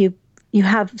 if you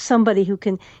have somebody you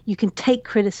can take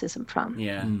criticism from.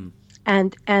 Yeah.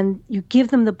 And you give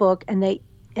them the book and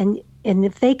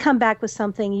if they come back with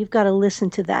something, you've got to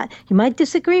listen to that. You might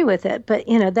disagree with it, but,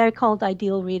 they're called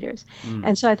ideal readers.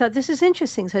 And so I thought, this is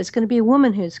interesting. So it's going to be a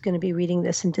woman who's going to be reading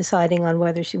this and deciding on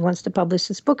whether she wants to publish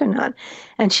this book or not.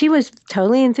 And she was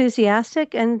totally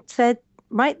enthusiastic and said,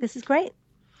 right, this is great.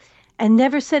 And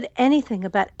never said anything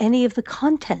about any of the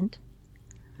content.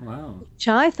 Wow. Which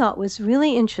I thought was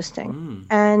really interesting.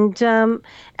 And a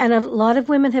lot of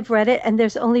women have read it, and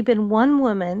there's only been one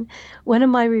woman. One of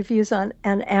my reviews on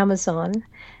Amazon,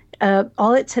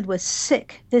 all it said was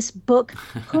sick. This book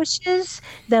pushes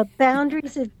the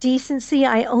boundaries of decency.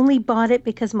 I only bought it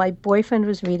because my boyfriend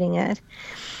was reading it.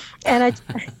 And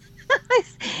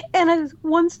I was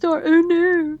one star, oh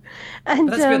no. And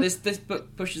that's good. This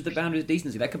book pushes the boundaries of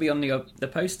decency. That could be on the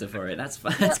poster for it. That's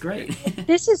great.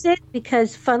 This is it,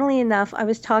 because funnily enough, I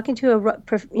was talking to a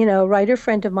writer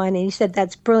friend of mine, and he said,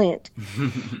 that's brilliant.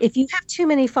 If you have too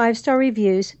many 5-star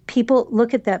reviews, people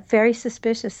look at that very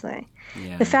suspiciously.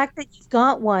 Yeah. The fact that you've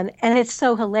got one, and it's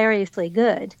so hilariously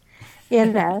good,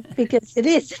 because it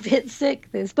is a bit sick,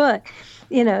 this book,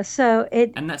 so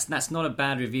it... And that's not a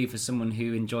bad review for someone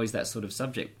who enjoys that sort of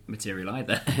subject material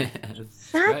either.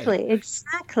 Exactly.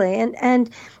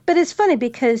 But it's funny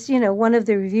because, one of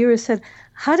the reviewers said,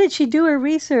 how did she do her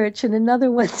research? And another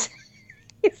one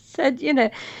said,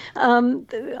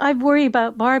 I worry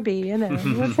about Barbie,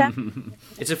 what's that?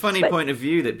 It's a funny point of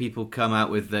view that people come out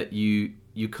with, that you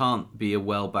can't be a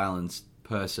well-balanced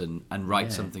person and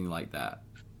write something like that.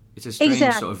 It's a strange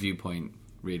sort of viewpoint,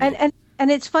 really. And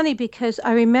it's funny because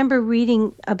I remember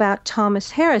reading about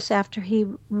Thomas Harris after he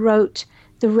wrote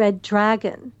The Red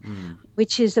Dragon,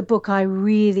 which is a book I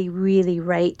really, really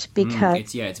rate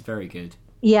because... it's very good.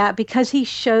 Yeah, because he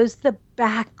shows the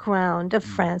background of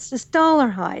Francis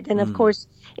Dollarhide. And of course,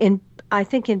 I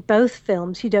think in both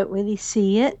films, you don't really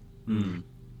see it.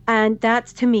 And that,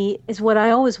 to me, is what I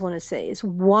always want to say, is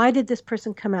why did this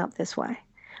person come out this way?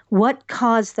 What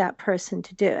caused that person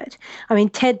to do it? I mean,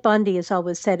 Ted Bundy has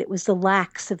always said it was the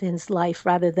lacks of his life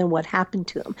rather than what happened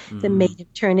to him that made him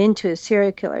turn into a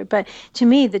serial killer. But to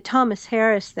me, the Thomas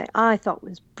Harris thing I thought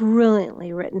was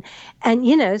brilliantly written. And,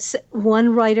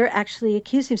 one writer actually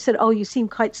accused him, said, oh, you seem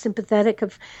quite sympathetic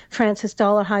of Francis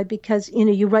Dollarhide because,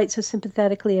 you write so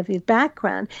sympathetically of his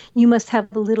background. You must have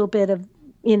a little bit of,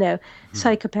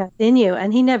 psychopath in you.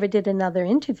 And he never did another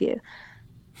interview.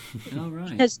 Oh, right.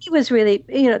 Because he was really,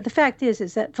 the fact is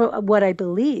that for what I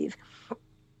believe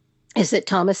is that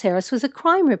Thomas Harris was a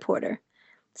crime reporter.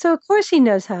 So, of course, he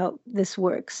knows how this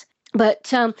works.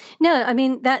 But, no, I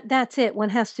mean, that's it. One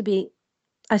has to be,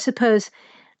 I suppose,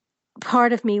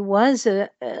 part of me was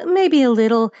maybe a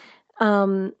little,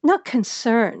 not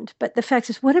concerned, but the fact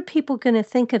is, what are people going to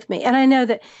think of me? And I know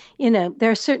that, there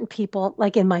are certain people,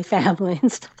 like in my family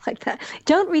and stuff like that,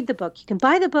 don't read the book. You can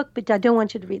buy the book, but I don't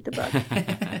want you to read the book.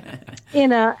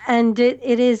 And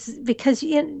it is because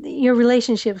your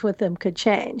relationships with them could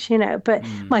change, but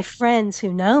my friends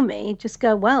who know me just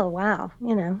go, well, wow,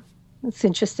 it's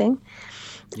interesting.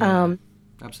 Yeah,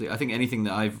 absolutely. I think anything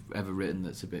that I've ever written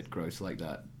that's a bit gross like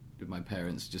that, with my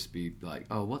parents just be like,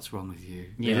 oh, what's wrong with you?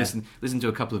 Yeah. Listen to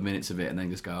a couple of minutes of it and then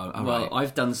just go, oh, well, right.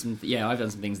 I've done some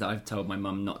things that I've told my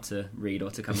mum not to read or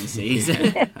to come and see. So.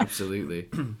 Absolutely.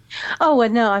 Oh, well,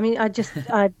 no, I mean,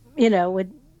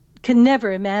 can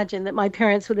never imagine that my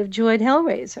parents would have enjoyed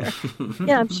Hellraiser.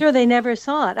 I'm sure they never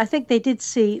saw it. I think they did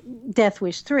see Death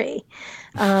Wish 3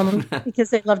 because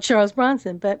they loved Charles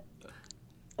Bronson, but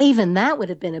even that would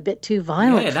have been a bit too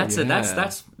violent. Yeah, that's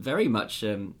very much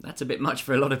that's a bit much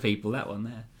for a lot of people. That one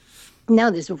there.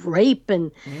 Now there's rape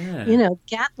and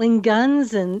Gatling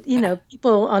guns and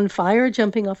people on fire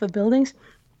jumping off of buildings.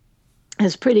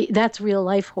 That's real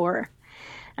life horror.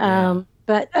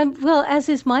 But well, as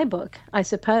is my book, I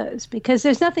suppose, because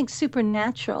there's nothing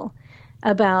supernatural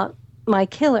about my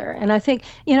killer. And I think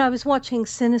I was watching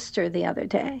Sinister the other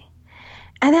day.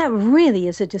 And that really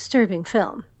is a disturbing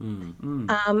film.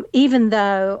 Even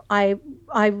though I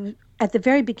at the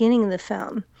very beginning of the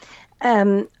film,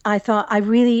 I thought, I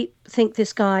really think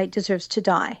this guy deserves to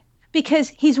die. Because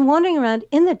he's wandering around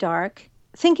in the dark,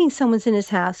 thinking someone's in his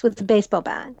house with a baseball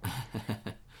bat.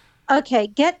 Okay,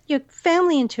 get your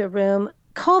family into a room,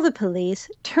 call the police,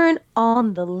 turn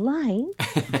on the light.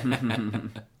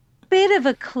 Bit of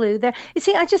a clue there. You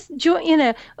see,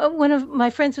 one of my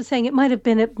friends was saying it might have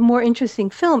been a more interesting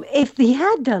film if he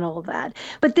had done all that.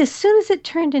 But as soon as it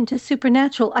turned into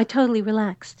supernatural, I totally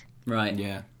relaxed. Right.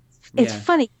 Yeah. It's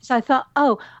funny because I thought,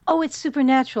 oh, it's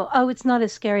supernatural. Oh, it's not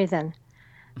as scary then.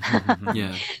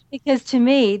 Yeah. Because to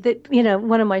me,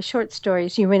 one of my short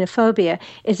stories, Urinophobia,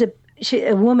 is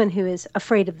a woman who is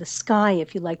afraid of the sky,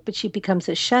 if you like, but she becomes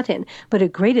a shut-in. But her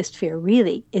greatest fear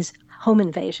really is home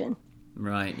invasion.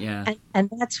 Right, yeah. And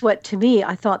that's what, to me,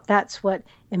 I thought that's what,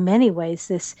 in many ways,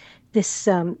 this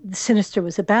Sinister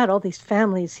was about. All these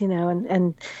families,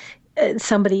 and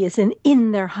somebody is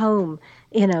in their home,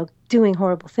 doing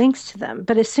horrible things to them.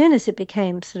 But as soon as it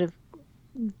became sort of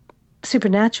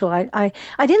supernatural, I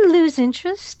didn't lose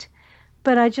interest,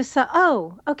 but I just thought,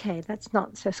 oh, okay, that's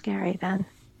not so scary then.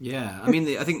 Yeah, I mean,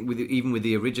 I think even with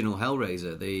the original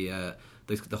Hellraiser,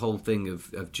 the whole thing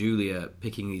of Julia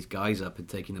picking these guys up and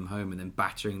taking them home and then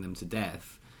battering them to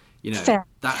death,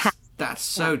 that's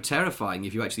so terrifying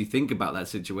if you actually think about that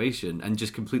situation and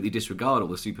just completely disregard all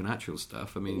the supernatural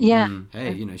stuff. I mean,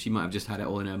 hey, she might have just had it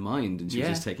all in her mind and she's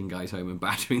just taking guys home and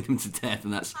battering them to death,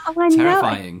 and that's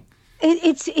terrifying.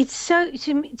 It's so,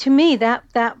 to me,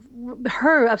 that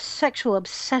her sexual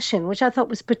obsession, which I thought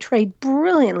was portrayed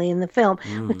brilliantly in the film,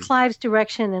 with Clive's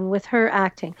direction and with her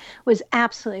acting, was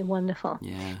absolutely wonderful.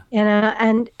 Yeah.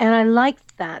 And I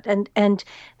liked that. And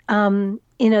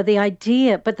the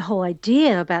idea, but the whole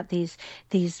idea about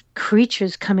these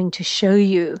creatures coming to show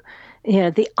you,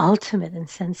 the ultimate in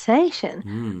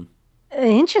sensation.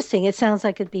 Interesting. It sounds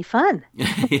like it'd be fun,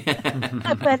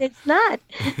 but it's not,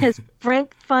 as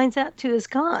Frank finds out to his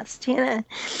cost. And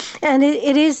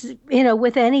it is,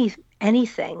 with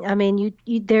anything. I mean,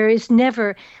 there is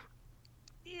never.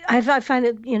 I find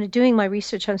that doing my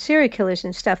research on serial killers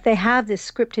and stuff, they have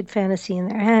this scripted fantasy in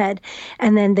their head,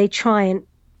 and then they try and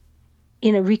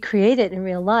recreate it in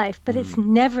real life, but it's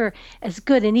never as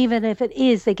good. And even if it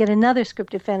is, they get another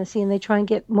scripted fantasy and they try and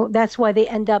get more. That's why they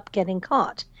end up getting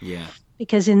caught. Yeah.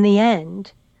 Because in the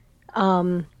end,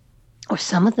 or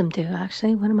some of them do,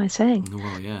 actually. What am I saying?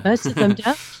 Well, yeah. Most of them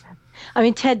don't. I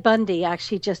mean, Ted Bundy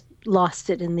actually just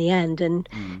lost it in the end, and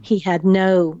he had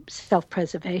no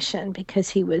self-preservation because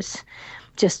he was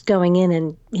just going in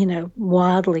and,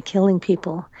 wildly killing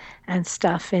people and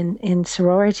stuff in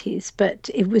sororities. But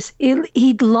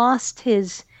he'd lost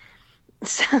his,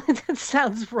 that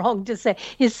sounds wrong to say,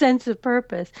 his sense of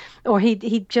purpose, or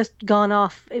he'd just gone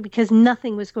off because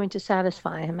nothing was going to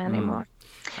satisfy him anymore.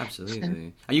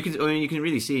 Absolutely. And you can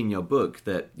really see in your book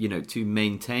that, to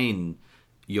maintain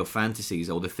your fantasies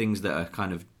or the things that are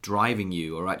kind of driving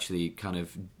you or actually kind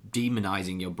of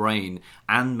demonizing your brain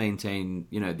and maintain,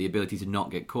 the ability to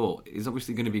not get caught is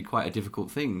obviously going to be quite a difficult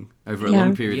thing over a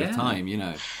long period of time,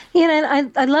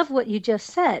 And I love what you just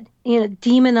said,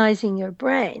 demonizing your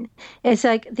brain. It's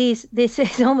like this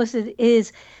is almost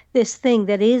is this thing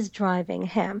that is driving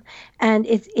him, and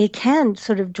it can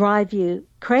sort of drive you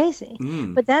crazy.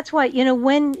 But that's why,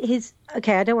 when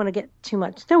I don't want to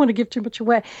give too much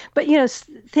away, but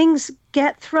things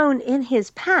get thrown in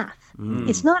his path.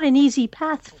 It's not an easy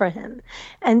path for him,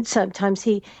 and sometimes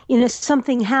he,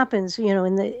 something happens,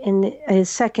 in his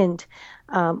second,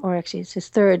 or actually it's his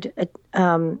third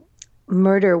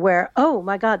murder, where, oh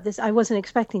my God, I wasn't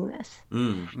expecting this,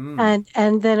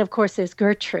 and then of course there's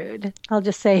Gertrude. I'll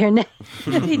just say her name.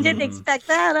 He didn't expect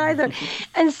that either,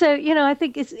 and so I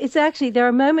think it's actually, there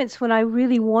are moments when I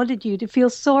really wanted you to feel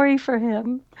sorry for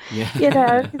him.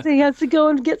 Yeah. He has to go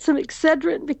and get some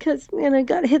Excedrin because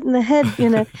got hit in the head.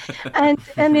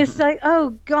 And it's like, oh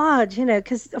God,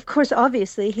 because of course,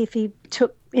 obviously, if he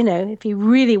took, if he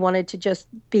really wanted to just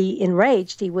be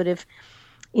enraged, he would have,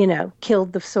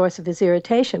 killed the source of his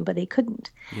irritation, but he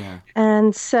couldn't. Yeah.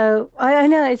 And so I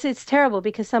know it's terrible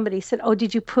because somebody said, "Oh,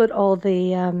 did you put all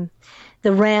the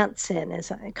rants in,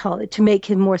 as I call it, to make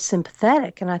him more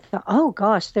sympathetic?" And I thought, oh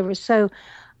gosh, they were so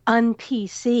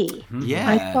un-PC. Yeah.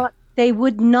 I thought they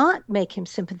would not make him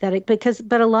sympathetic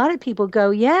but a lot of people go,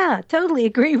 yeah, totally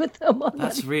agree with them on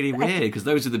That's really weird, because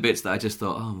those are the bits that I just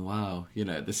thought, oh wow,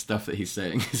 the stuff that he's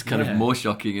saying is kind of more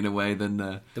shocking in a way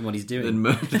than what he's doing,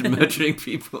 than murdering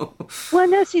people. Well,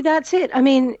 no, see, that's it. I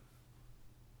mean,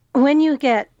 when you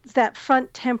get that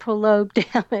front temporal lobe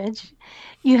damage,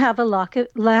 you have a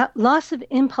loss of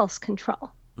impulse control.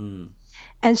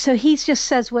 And so he just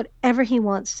says whatever he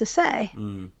wants to say.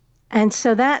 And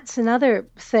so that's another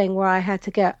thing where I had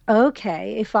to go,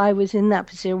 okay, if I was in that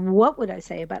position, what would I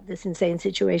say about this insane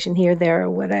situation here, there, or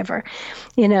whatever?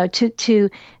 To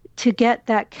get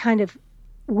that kind of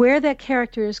where that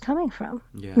character is coming from.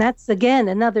 Yeah. And that's, again,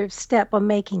 another step on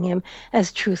making him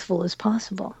as truthful as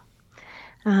possible.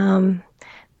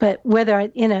 But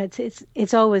whether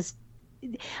it's always,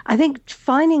 I think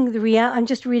finding the reality. I'm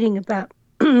just reading about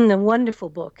a wonderful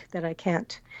book that I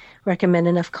can't recommend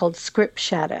enough called Script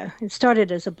Shadow. It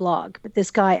started as a blog, but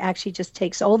this guy actually just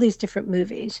takes all these different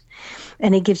movies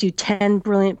and he gives you 10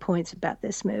 brilliant points about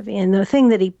this movie. And the thing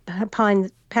that he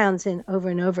pounds in over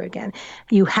and over again,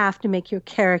 you have to make your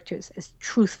characters as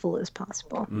truthful as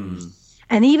possible.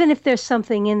 And even if there's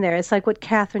something in there, it's like what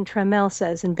Catherine Trammell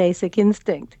says in Basic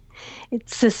Instinct.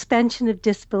 It's suspension of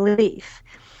disbelief.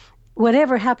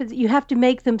 Whatever happens, you have to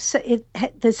make them,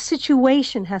 the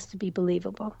situation has to be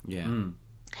believable. Yeah.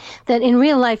 That in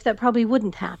real life, that probably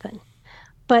wouldn't happen.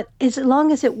 But as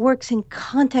long as it works in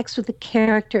context with the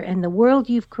character and the world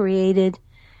you've created,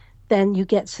 then you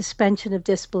get suspension of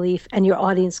disbelief and your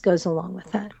audience goes along with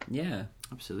that. Yeah.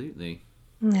 Absolutely.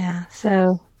 Yeah,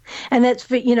 so, and that's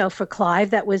for Clive,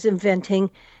 that was inventing,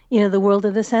 the world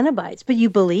of the Cenobites. But you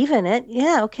believe in it.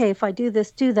 Yeah, okay, if I do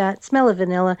this, do that, smell of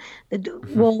vanilla, the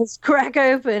walls crack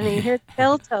open and you hear the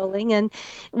bell tolling and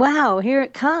wow, here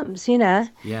it comes,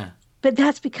 Yeah. But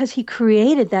that's because he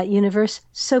created that universe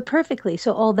so perfectly.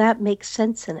 So all that makes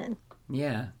sense in it.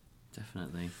 Yeah.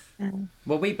 Definitely.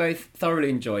 Well, we both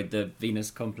thoroughly enjoyed the Venus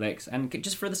Complex. And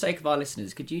just for the sake of our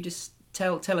listeners, could you just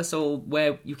tell us all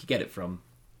where you could get it from?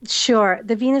 Sure.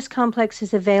 The Venus Complex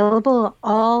is available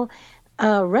all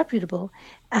reputable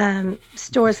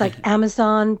stores like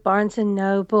Amazon, Barnes &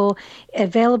 Noble,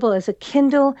 available as a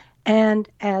Kindle and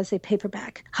as a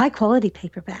paperback, high-quality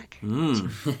paperback.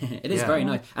 It is very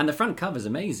nice. And the front cover is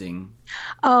amazing.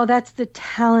 Oh, that's the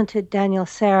talented Daniel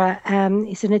Serra.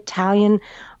 He's an Italian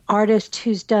artist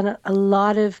who's done a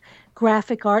lot of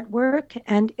graphic artwork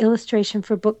and illustration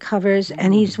for book covers,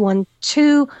 and he's won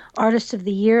 2 Artist of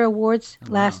the Year awards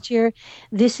last year.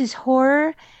 This is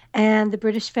Horror and the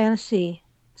British Fantasy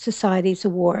Society's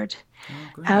award.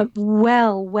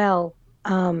 Well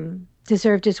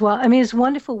deserved as well. I mean, it's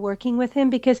wonderful working with him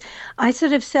because I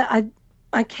sort of said,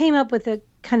 I came up with a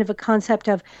kind of a concept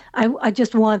of, I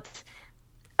just want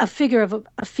a figure of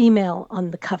a female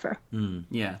on the cover.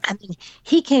 Yeah. And then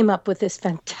he came up with this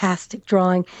fantastic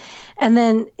drawing. And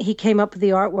then he came up with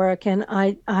the artwork and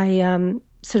I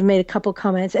sort of made a couple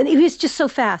comments. And it was just so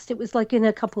fast. It was like in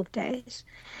a couple of days.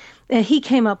 And he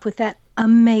came up with that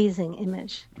amazing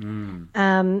image.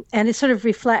 And it sort of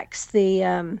reflects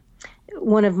the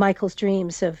one of Michael's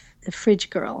dreams of the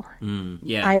fridge girl.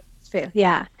 Yeah.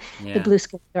 The blue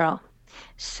skin girl.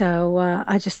 So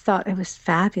I just thought it was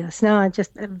fabulous. No, I'm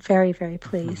just very, very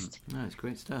pleased. No, it's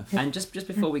great stuff. And just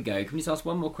before we go, can we just ask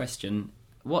one more question?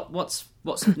 What's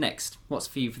next? What's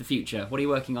for you for the future? What are you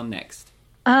working on next?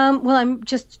 Well, I'm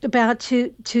just about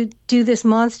to do this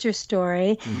monster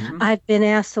story. I've been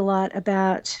asked a lot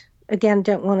about, again,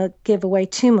 don't want to give away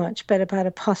too much, but about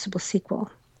a possible sequel.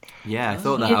 Yeah, I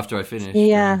thought that after I finished.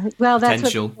 Yeah, well, that's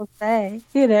potential. what people say.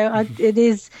 It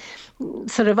is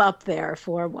sort of up there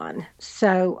for one.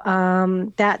 So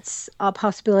that's a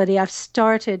possibility. I've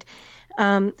started,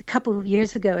 a couple of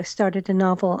years ago, I started a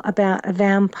novel about a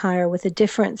vampire with a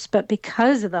difference, but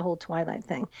because of the whole Twilight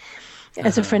thing,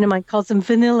 as a friend of mine calls them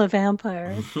vanilla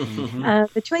vampires,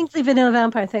 the twinkly vanilla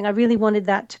vampire thing, I really wanted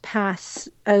that to pass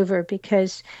over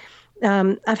because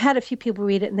I've had a few people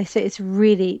read it and they say it's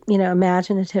really,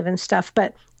 imaginative and stuff,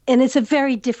 and it's a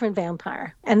very different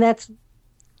vampire, and that's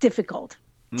difficult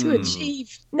to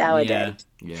achieve nowadays.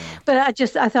 Yeah. But I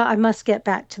thought I must get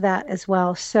back to that as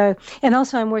well. So, and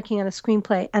also I'm working on a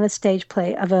screenplay and a stage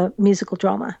play of a musical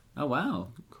drama. Oh, wow.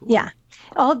 Cool. Yeah.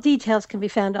 All details can be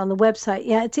found on the website.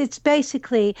 Yeah, it's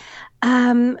basically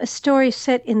a story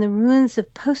set in the ruins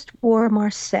of post-war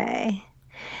Marseille.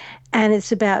 And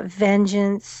it's about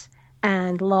vengeance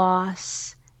and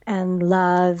loss and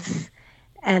love.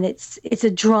 And it's a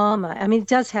drama. I mean, it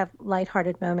does have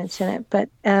lighthearted moments in it, but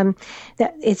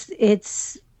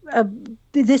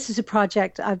this is a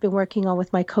project I've been working on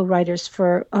with my co-writers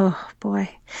for a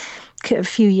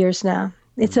few years now.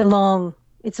 It's a long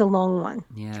one.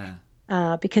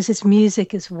 Yeah. Because it's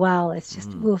music as well. It's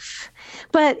just oof.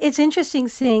 But it's interesting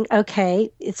seeing. Okay,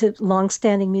 it's a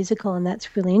long-standing musical, and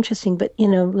that's really interesting. But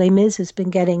Les Mis has been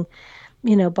getting,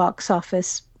 box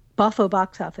office. But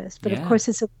of course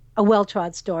it's a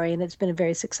well-trod story, and it's been a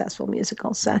very successful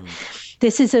musical. So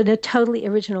this is a totally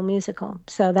original musical,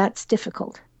 so that's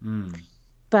difficult.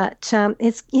 But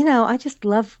it's, I just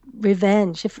love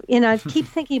revenge. I keep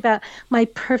thinking about my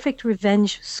perfect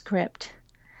revenge script.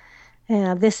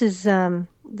 Yeah, this is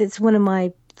it's one of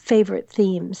my favorite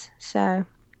themes. So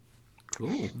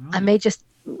cool. I may just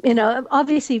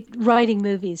obviously writing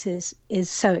movies is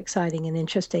so exciting and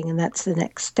interesting, and that's the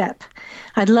next step.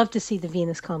 I'd love to see the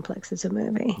Venus Complex as a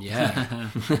movie. Yeah.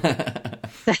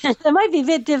 That might be a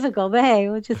bit difficult, but hey,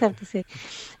 we'll just have to see.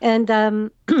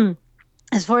 And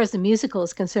as far as the musical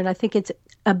is concerned, I think it's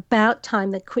about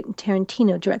time that Quentin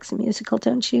Tarantino directs a musical,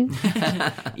 don't you?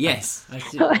 Yes.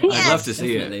 I'd love to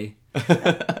see it.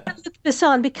 This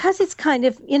on because it's kind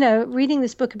of, reading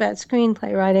this book about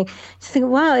screenplay writing, just think,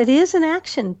 wow, it is an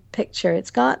action picture.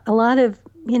 It's got a lot of,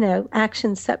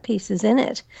 action set pieces in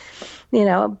it.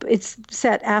 It's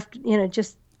set after,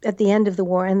 just at the end of the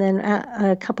war and then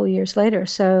a couple of years later.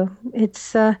 So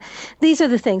it's, these are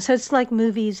the things. So it's like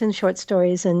movies and short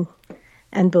stories and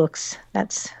books.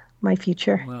 That's my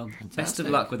future. Well, best of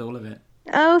luck with all of it.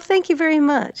 Oh, thank you very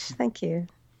much. Thank you.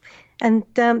 And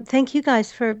thank you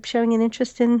guys for showing an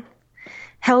interest in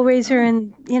Hellraiser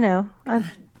and,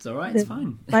 it's all right. It's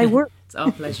fine. My work. It's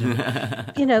our pleasure.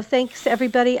 Thanks to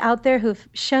everybody out there who've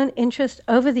shown interest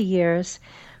over the years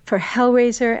for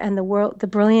Hellraiser and the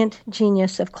brilliant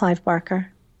genius of Clive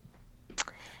Barker.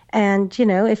 And,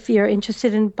 if you're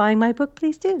interested in buying my book,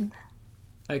 please do.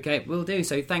 Okay, we'll do.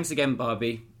 So thanks again,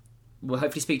 Barbie. We'll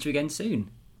hopefully speak to you again soon.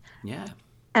 Yeah.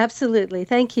 Absolutely.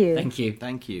 Thank you. Thank you.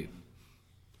 Thank you.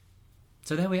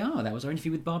 So there we are. That was our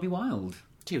interview with Barbie Wilde.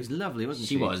 She was lovely, wasn't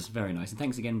she? She was very nice. And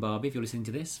thanks again, Barbie, if you're listening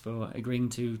to this, for agreeing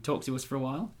to talk to us for a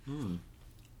while.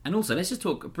 And also, let's just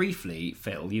talk briefly,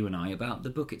 Phil, you and I, about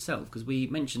the book itself, because we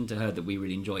mentioned to her that we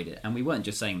really enjoyed it, and we weren't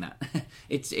just saying that.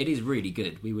 It is really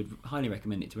good. We would highly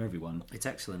recommend it to everyone. It's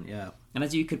excellent, yeah. And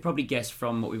as you could probably guess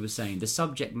from what we were saying, the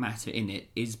subject matter in it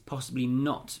is possibly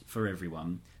not for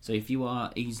everyone. So if you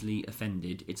are easily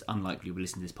offended, it's unlikely you'll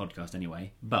listen to this podcast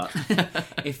anyway. But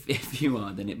if you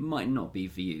are, then it might not be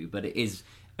for you. But it is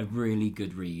a really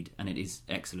good read, and it is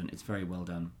excellent. It's very well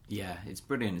done. Yeah, it's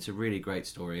brilliant. It's a really great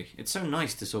story. It's so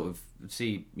nice to sort of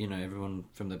see, everyone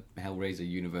from the Hellraiser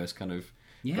universe kind of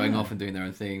going off and doing their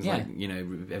own things. Yeah. Like,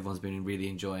 everyone's been really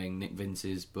enjoying Nick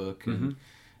Vince's book and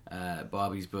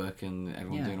Barbie's book, and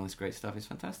everyone doing all this great stuff. It's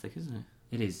fantastic, isn't it?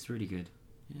 It is. It's really good.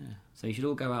 Yeah. So you should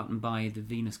all go out and buy the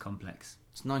Venus Complex.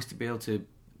 It's nice to be able to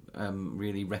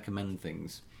really recommend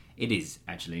things. It is,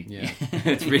 actually. Yeah.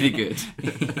 It's really good.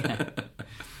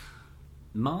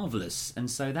 Marvellous. And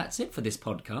so that's it for this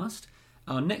podcast.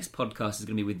 Our next podcast is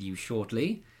going to be with you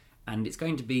shortly, and it's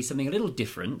going to be something a little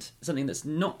different, something that's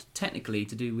not technically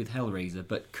to do with Hellraiser,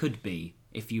 but could be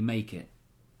if you make it.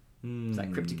 Is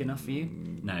that cryptic enough for you?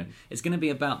 No. It's going to be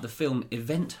about the film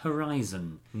Event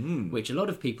Horizon, which a lot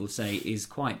of people say is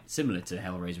quite similar to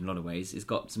Hellraiser in a lot of ways. It's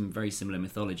got some very similar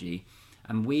mythology,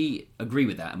 and we agree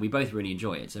with that, and we both really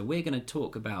enjoy it. So we're going to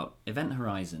talk about Event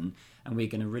Horizon, and we're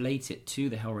going to relate it to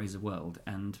the Hellraiser world,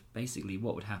 and basically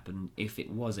what would happen if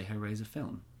it was a Hellraiser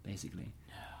film, basically.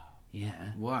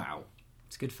 Yeah. Wow.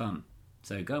 It's good fun.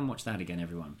 So go and watch that again,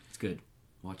 everyone. It's good.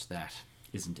 Watch that.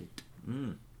 Isn't it?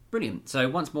 Brilliant. So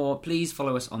once more, please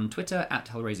follow us on Twitter at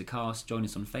HellraiserCast, join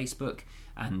us on Facebook,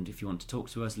 and if you want to talk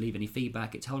to us, leave any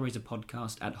feedback, it's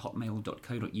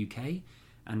hellraiserpodcast@hotmail.co.uk,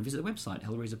 and visit the website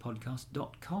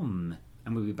hellraiserpodcast.com.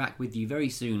 And we'll be back with you very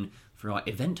soon for our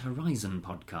Event Horizon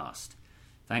podcast.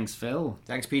 Thanks, Phil.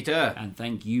 Thanks, Peter. And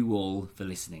thank you all for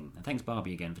listening. And thanks,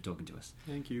 Barbie, again, for talking to us.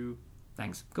 Thank you.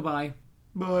 Thanks. Goodbye.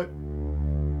 Bye.